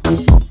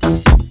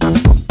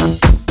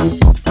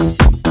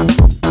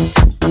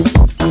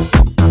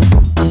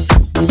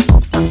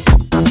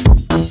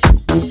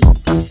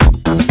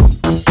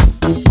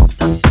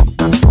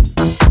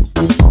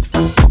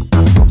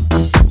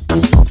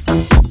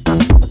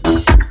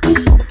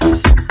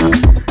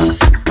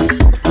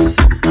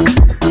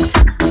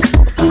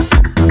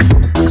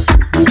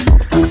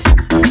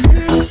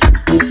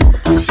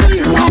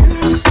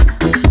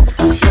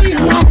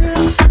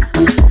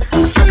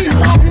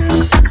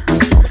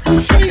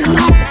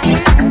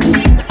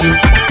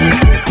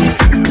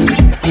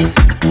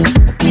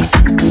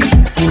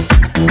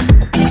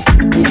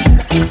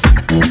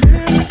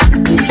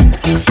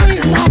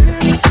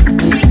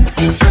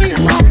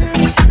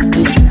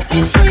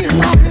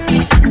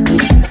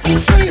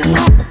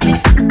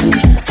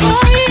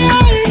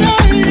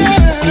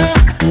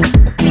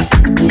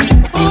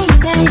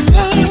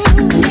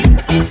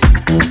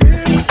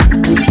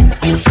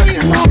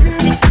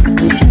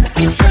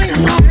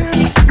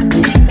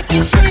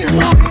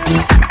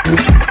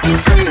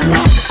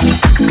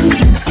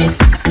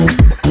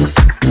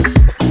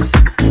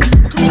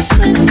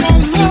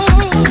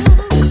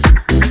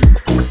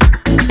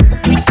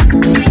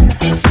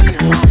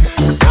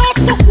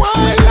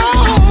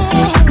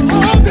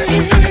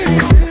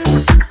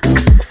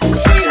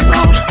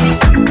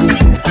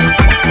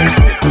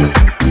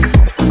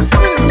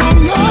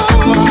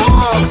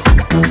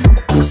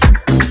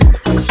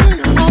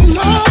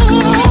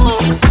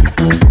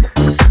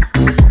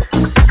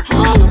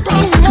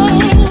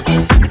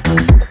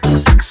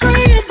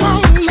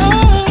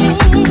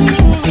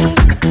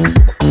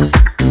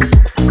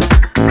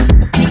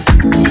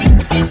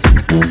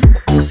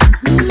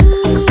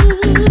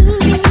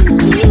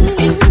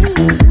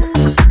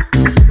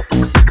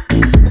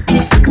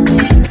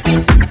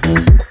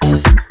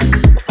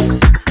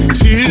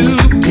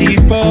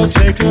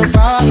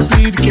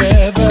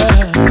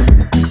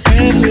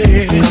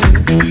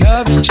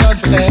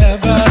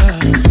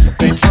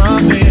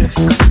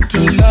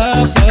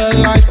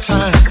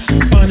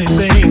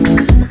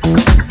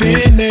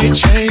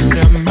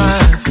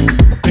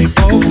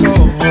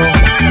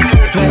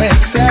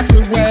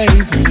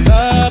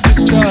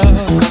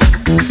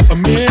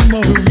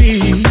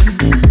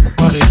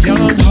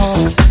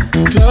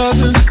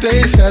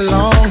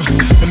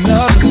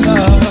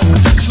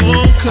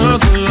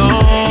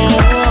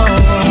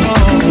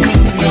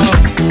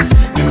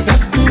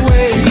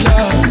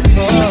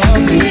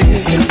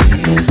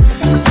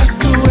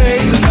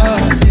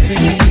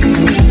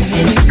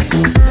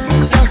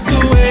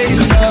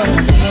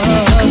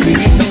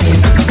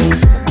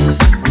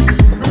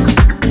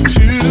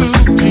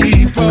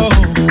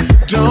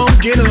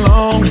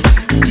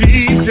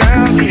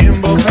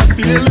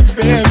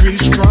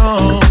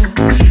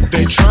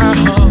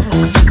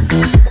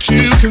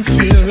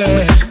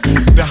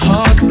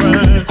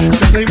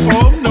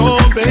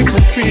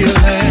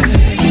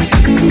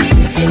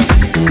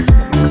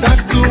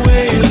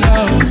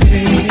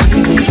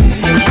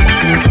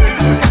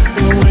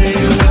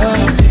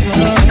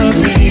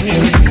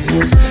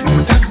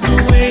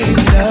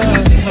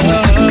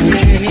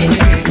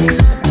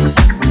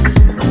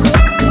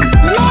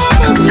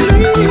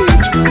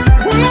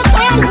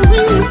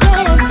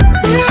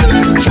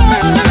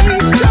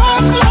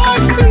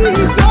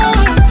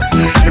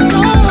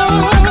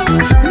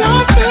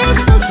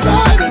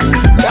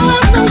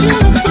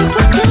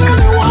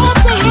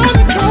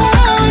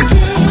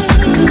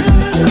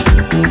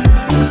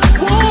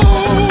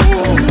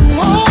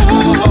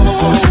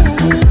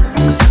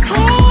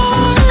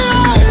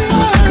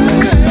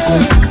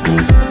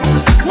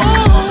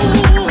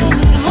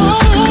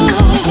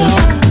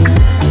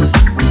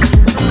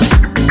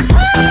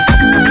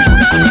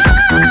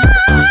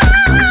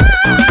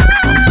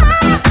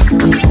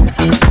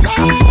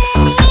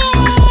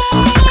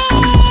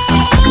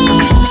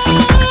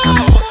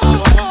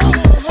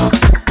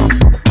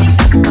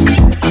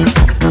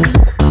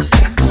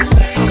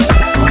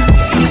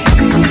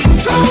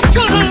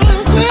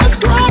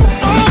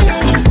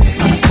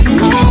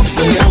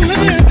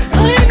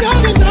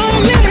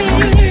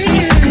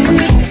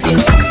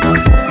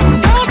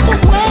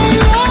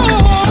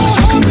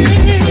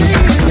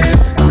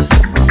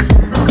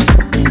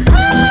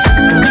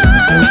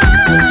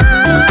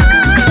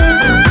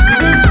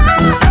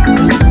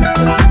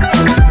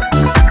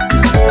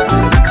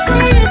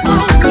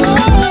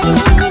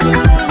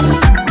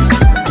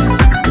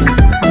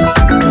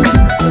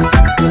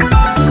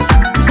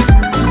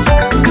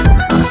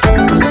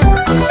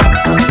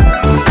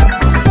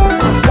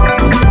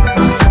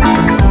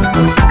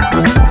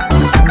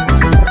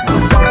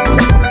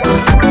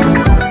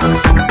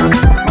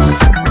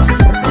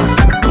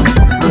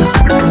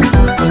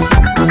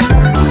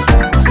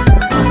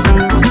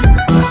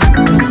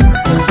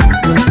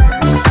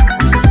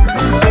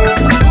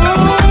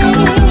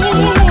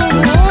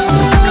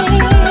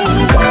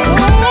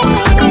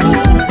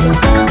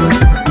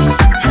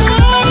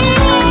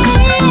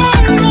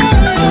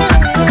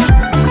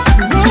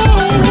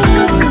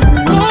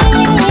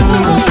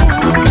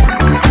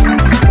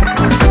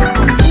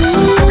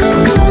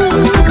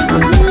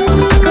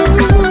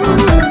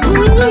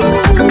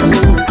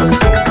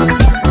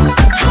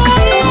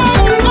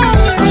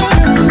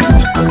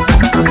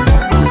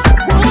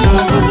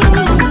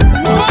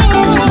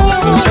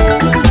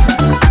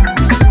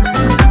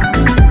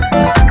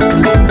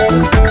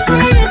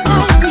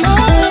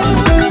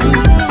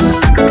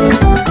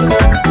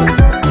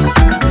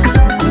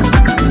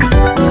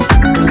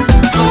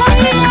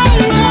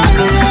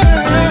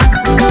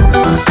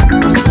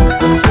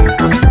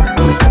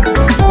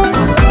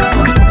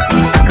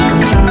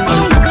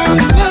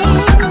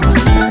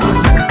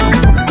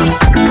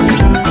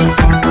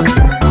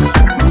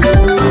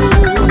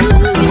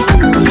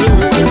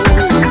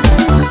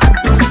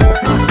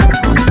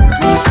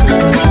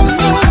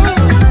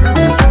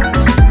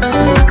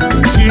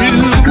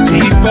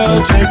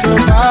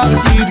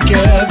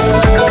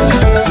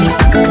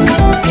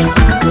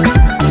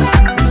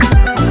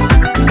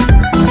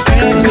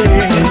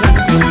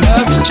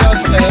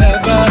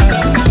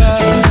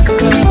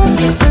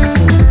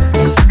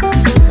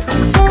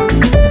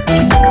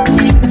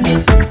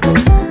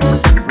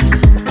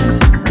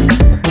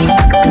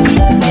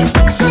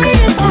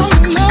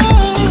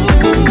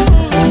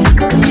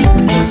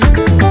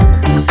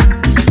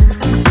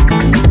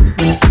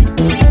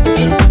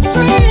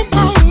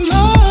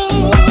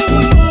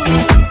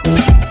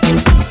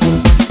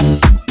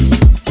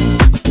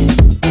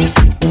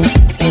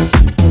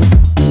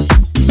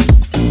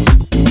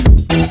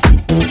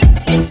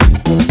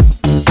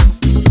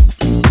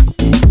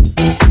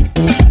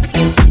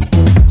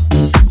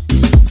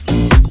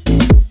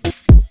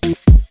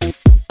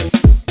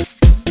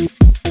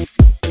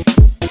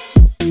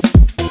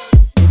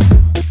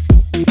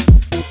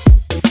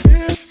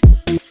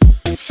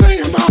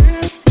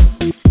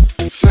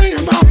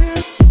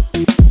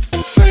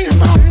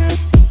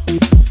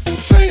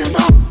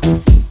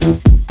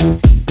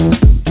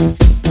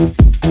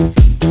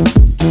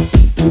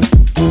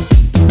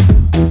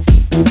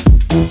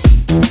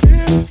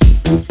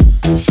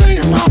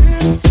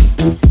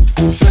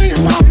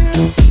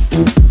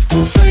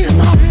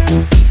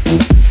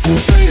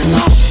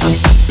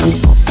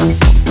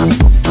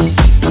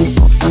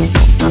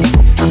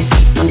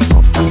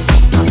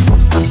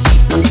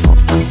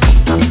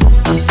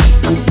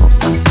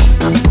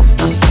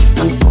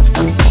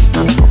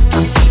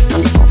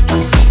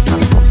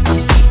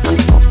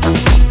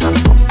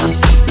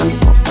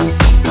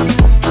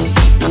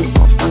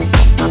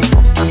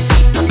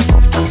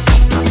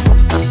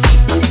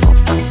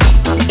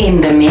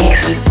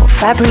 mix.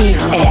 Fabri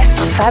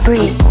S.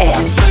 Fabri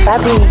S.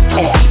 Fabri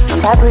S.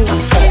 Fabri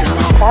S.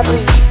 Fabri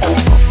S.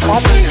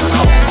 Fabri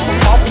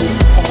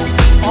S.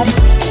 Fabri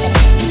S.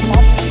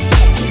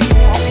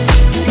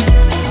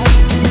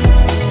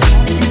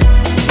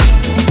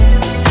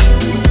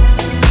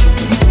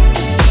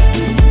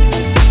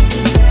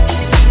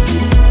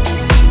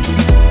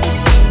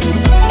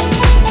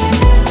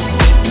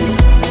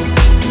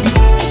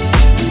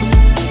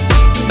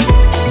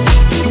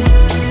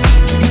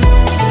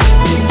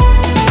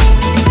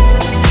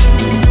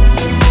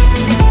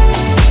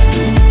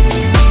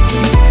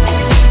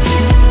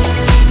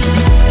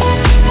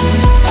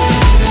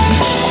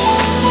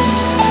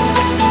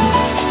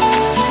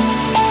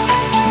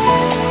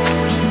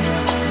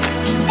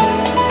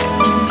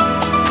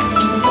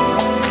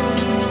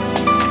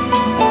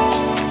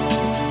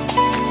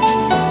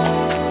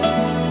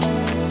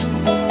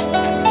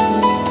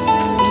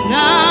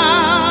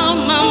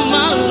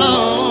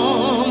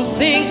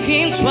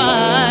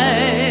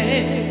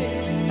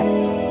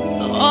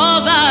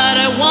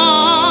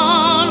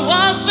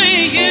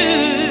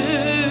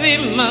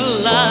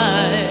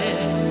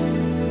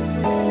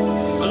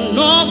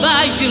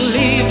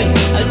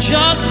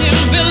 Just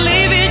can't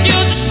believe it, you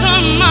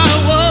destroy my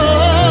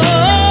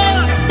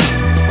world.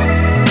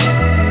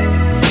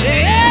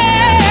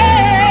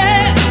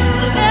 Yeah,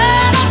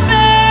 let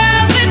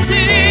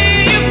adversity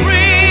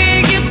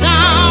bring you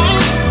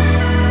down,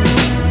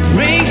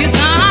 bring you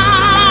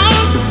down,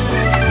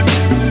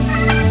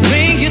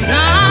 bring you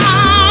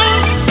down,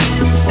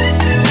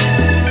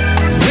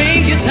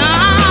 bring you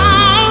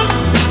down,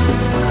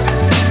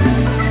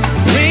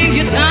 bring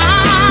you down.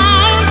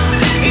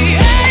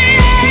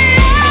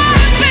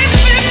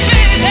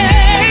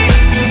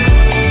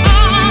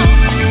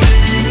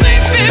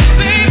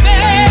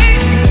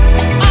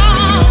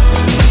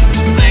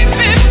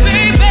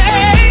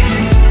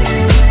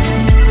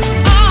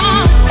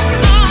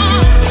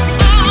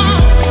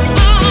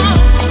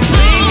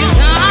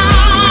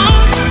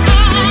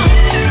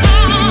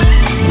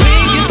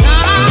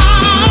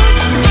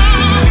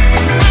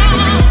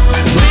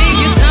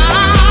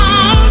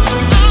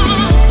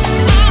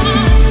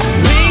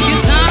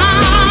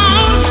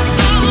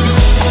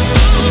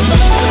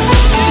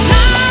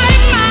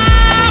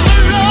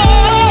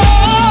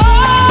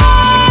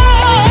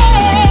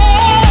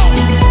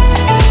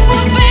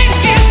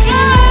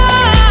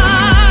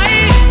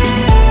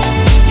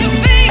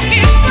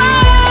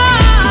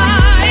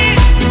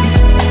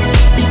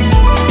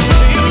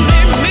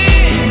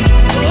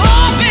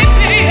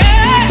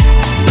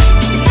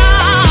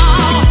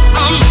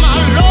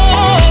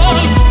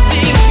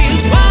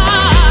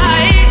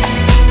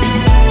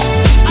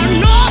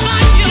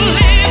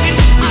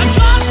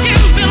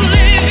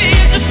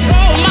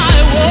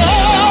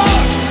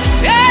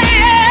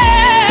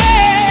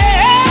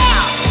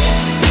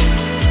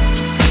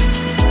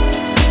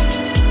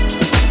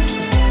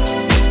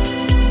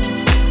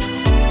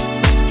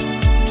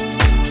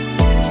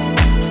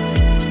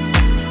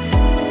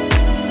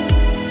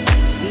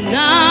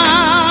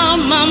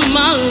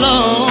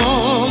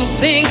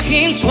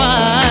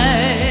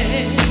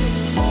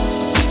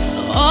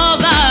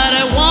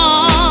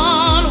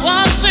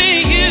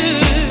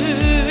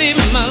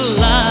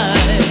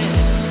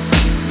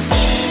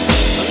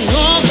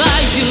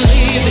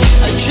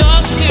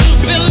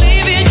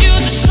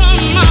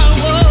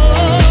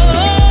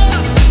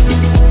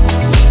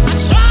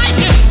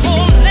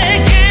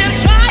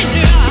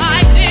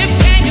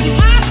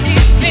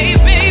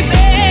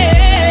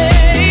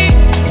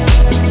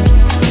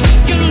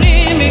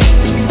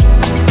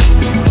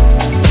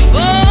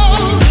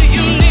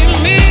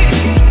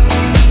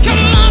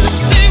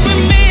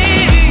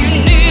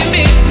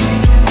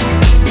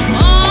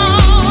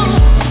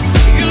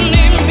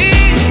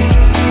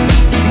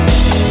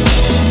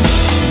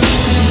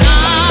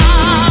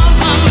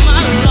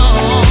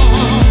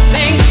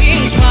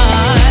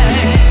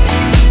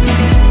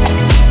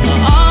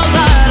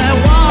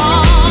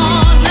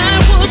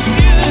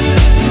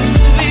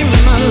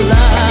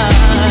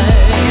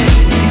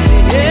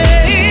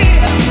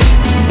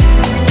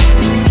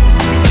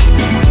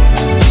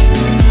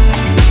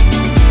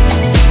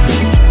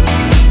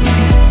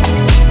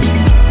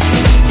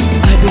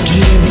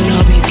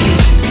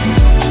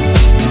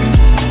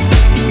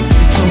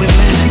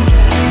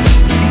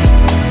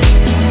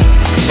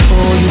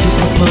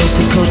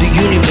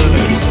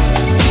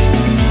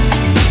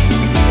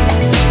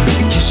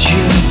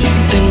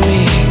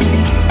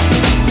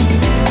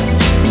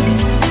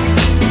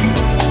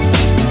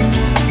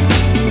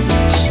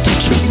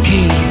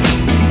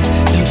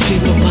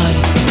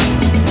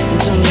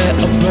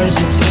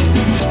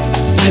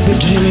 I've been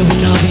dreaming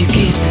with all your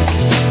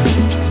kisses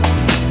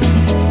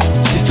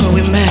before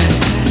we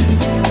met.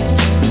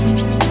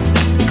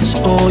 'Cause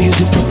all you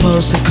do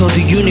propose, I call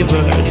the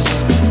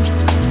universe.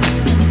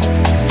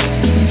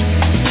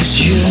 Just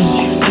you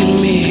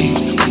and me.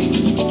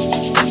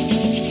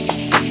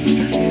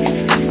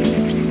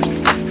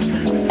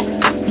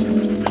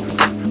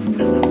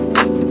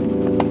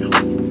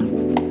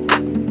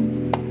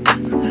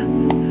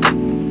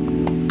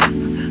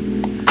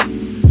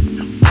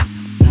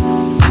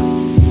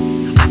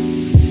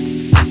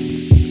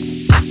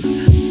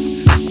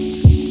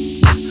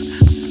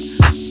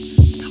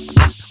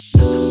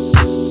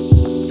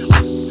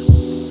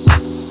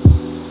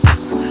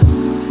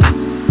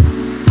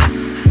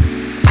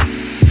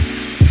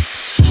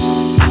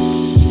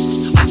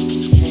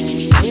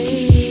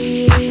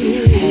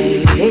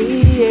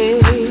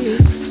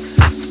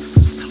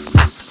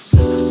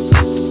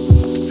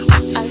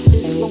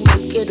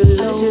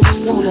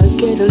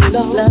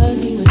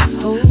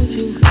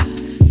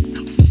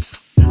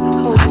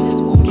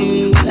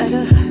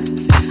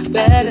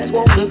 better than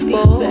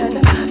before,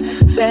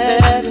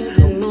 better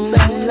than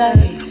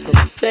moonlight,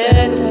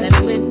 better than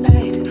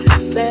midnight,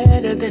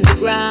 better than the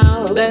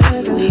ground,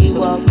 better we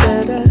walk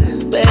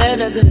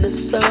better than the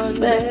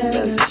sun,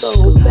 better,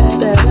 so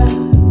better,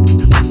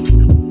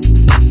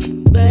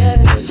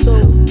 better, so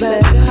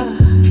better,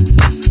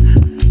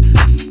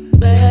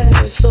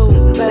 better, so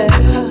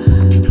better,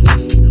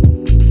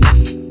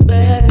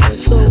 better,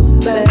 so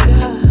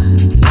better.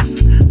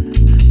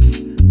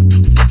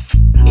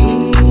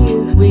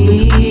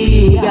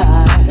 We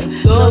got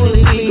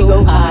slowly we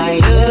go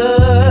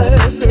higher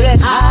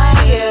and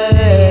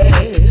higher.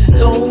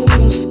 Don't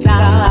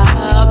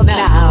stop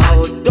now.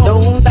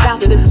 Don't stop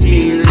this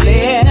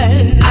feeling.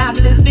 Stop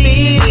this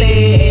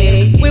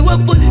feeling. We will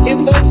put it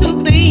for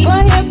two things.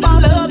 Put it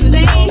for love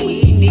things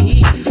we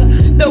need.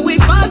 Though we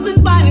fuss and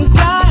fight and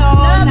cry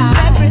all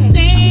night.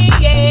 Everything,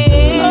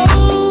 yeah.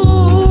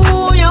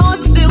 Oh, you're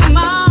still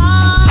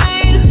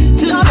mine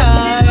tonight.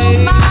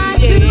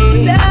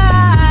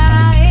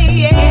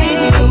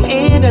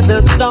 Into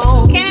the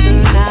storm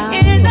tonight.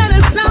 Into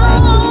the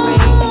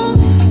storm,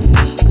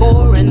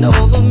 pouring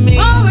over me,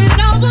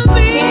 pouring over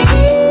me.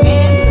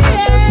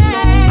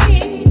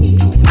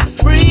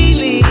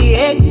 Freely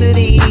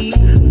exiting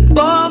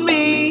for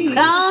me.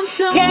 Come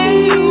to can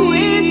me. You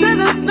into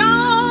the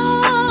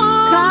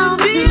storm? Come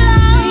be to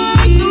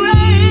like me.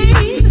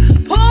 Rain,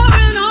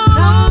 pouring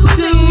all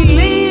over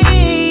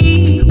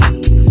me.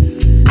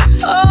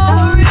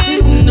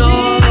 Pouring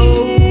all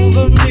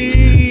over me.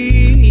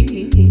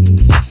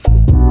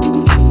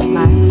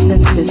 My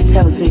senses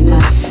tells me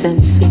my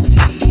senses.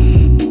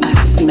 I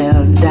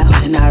smell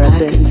doubt and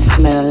arrogance. I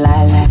smell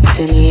lilacs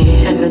in the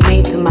air.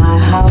 Underneath my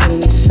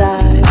howling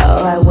sigh,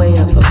 by way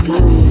of a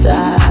blue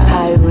side.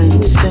 Tyrant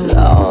tunes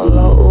all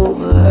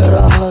over,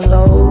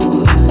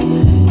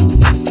 yeah.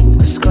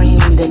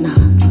 Screamed and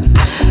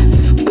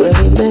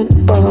screaming,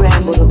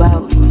 rambled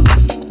about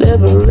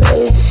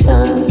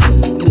liberation.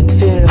 With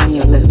fear on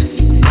your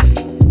lips.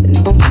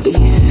 Don't be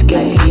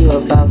scared, you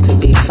about to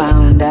be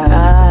found out.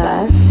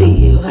 I see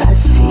you, I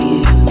see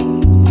you.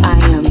 I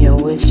am your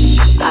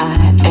wish. I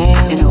am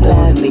in an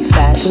orderly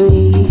fashion.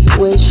 3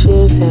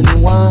 wishes in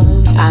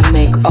one. I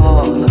make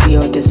all of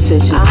your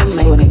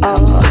decisions when it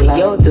comes to life.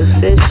 Your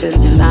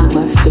decisions, and I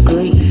must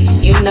agree.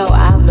 You know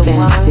I'm the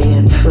fancy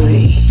and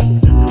free.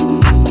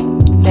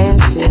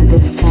 Fancy and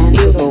this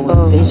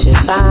tangible vision.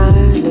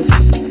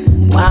 Finest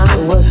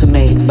wine was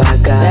made by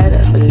God.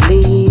 Better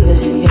believe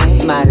it.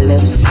 Yeah. My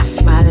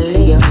lips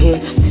to your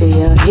hips, to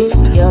your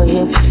hips, your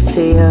hips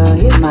to your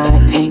hips. My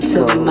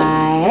ankle, to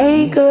my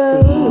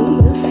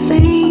ankle.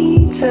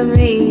 Sing to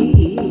me.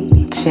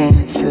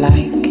 Chants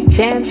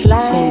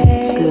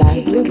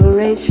like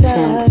liberation.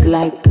 Chants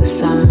like the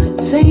sun.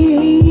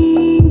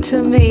 Sing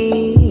to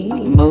me.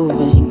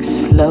 Moving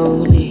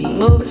slowly,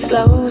 move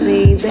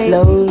slowly, baby.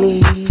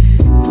 Slowly.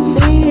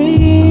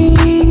 Sing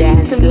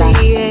chants like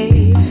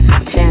me.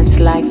 Chants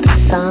like the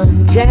sun,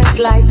 chants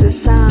like the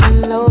sun,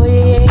 oh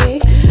yeah.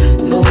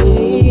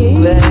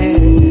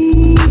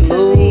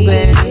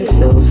 Moving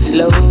so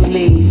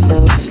slowly, so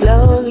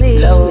slowly,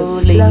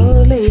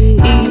 slowly.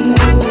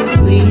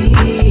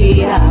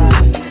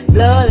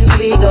 Slowly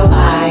we go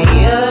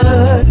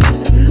higher,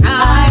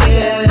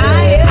 higher,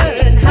 higher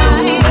and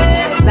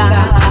higher.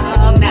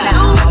 Stop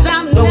now,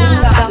 don't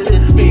stop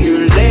this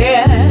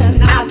feeling,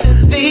 not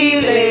this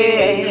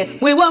feeling.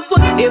 We were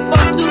put here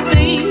for two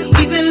things.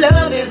 Peace and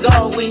love is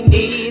all we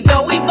need.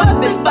 Though we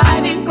fuss and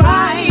fight and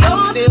cry,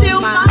 you're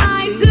still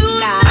mine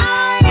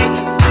tonight.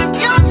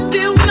 You're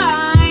still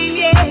mine,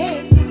 yeah.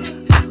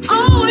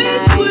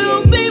 Always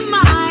will be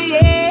mine,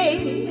 yeah.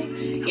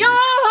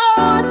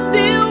 You're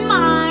still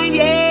mine,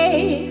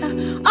 yeah.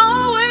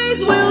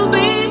 Always will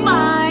be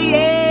mine,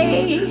 yeah.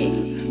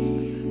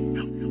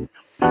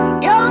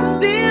 You're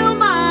still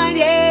mine,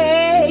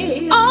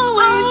 yeah.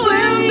 Always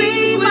will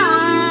be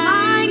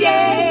mine,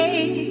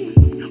 yeah.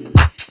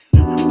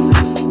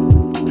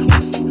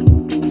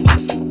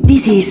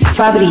 This is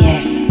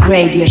Fabri's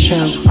Radio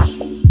Show.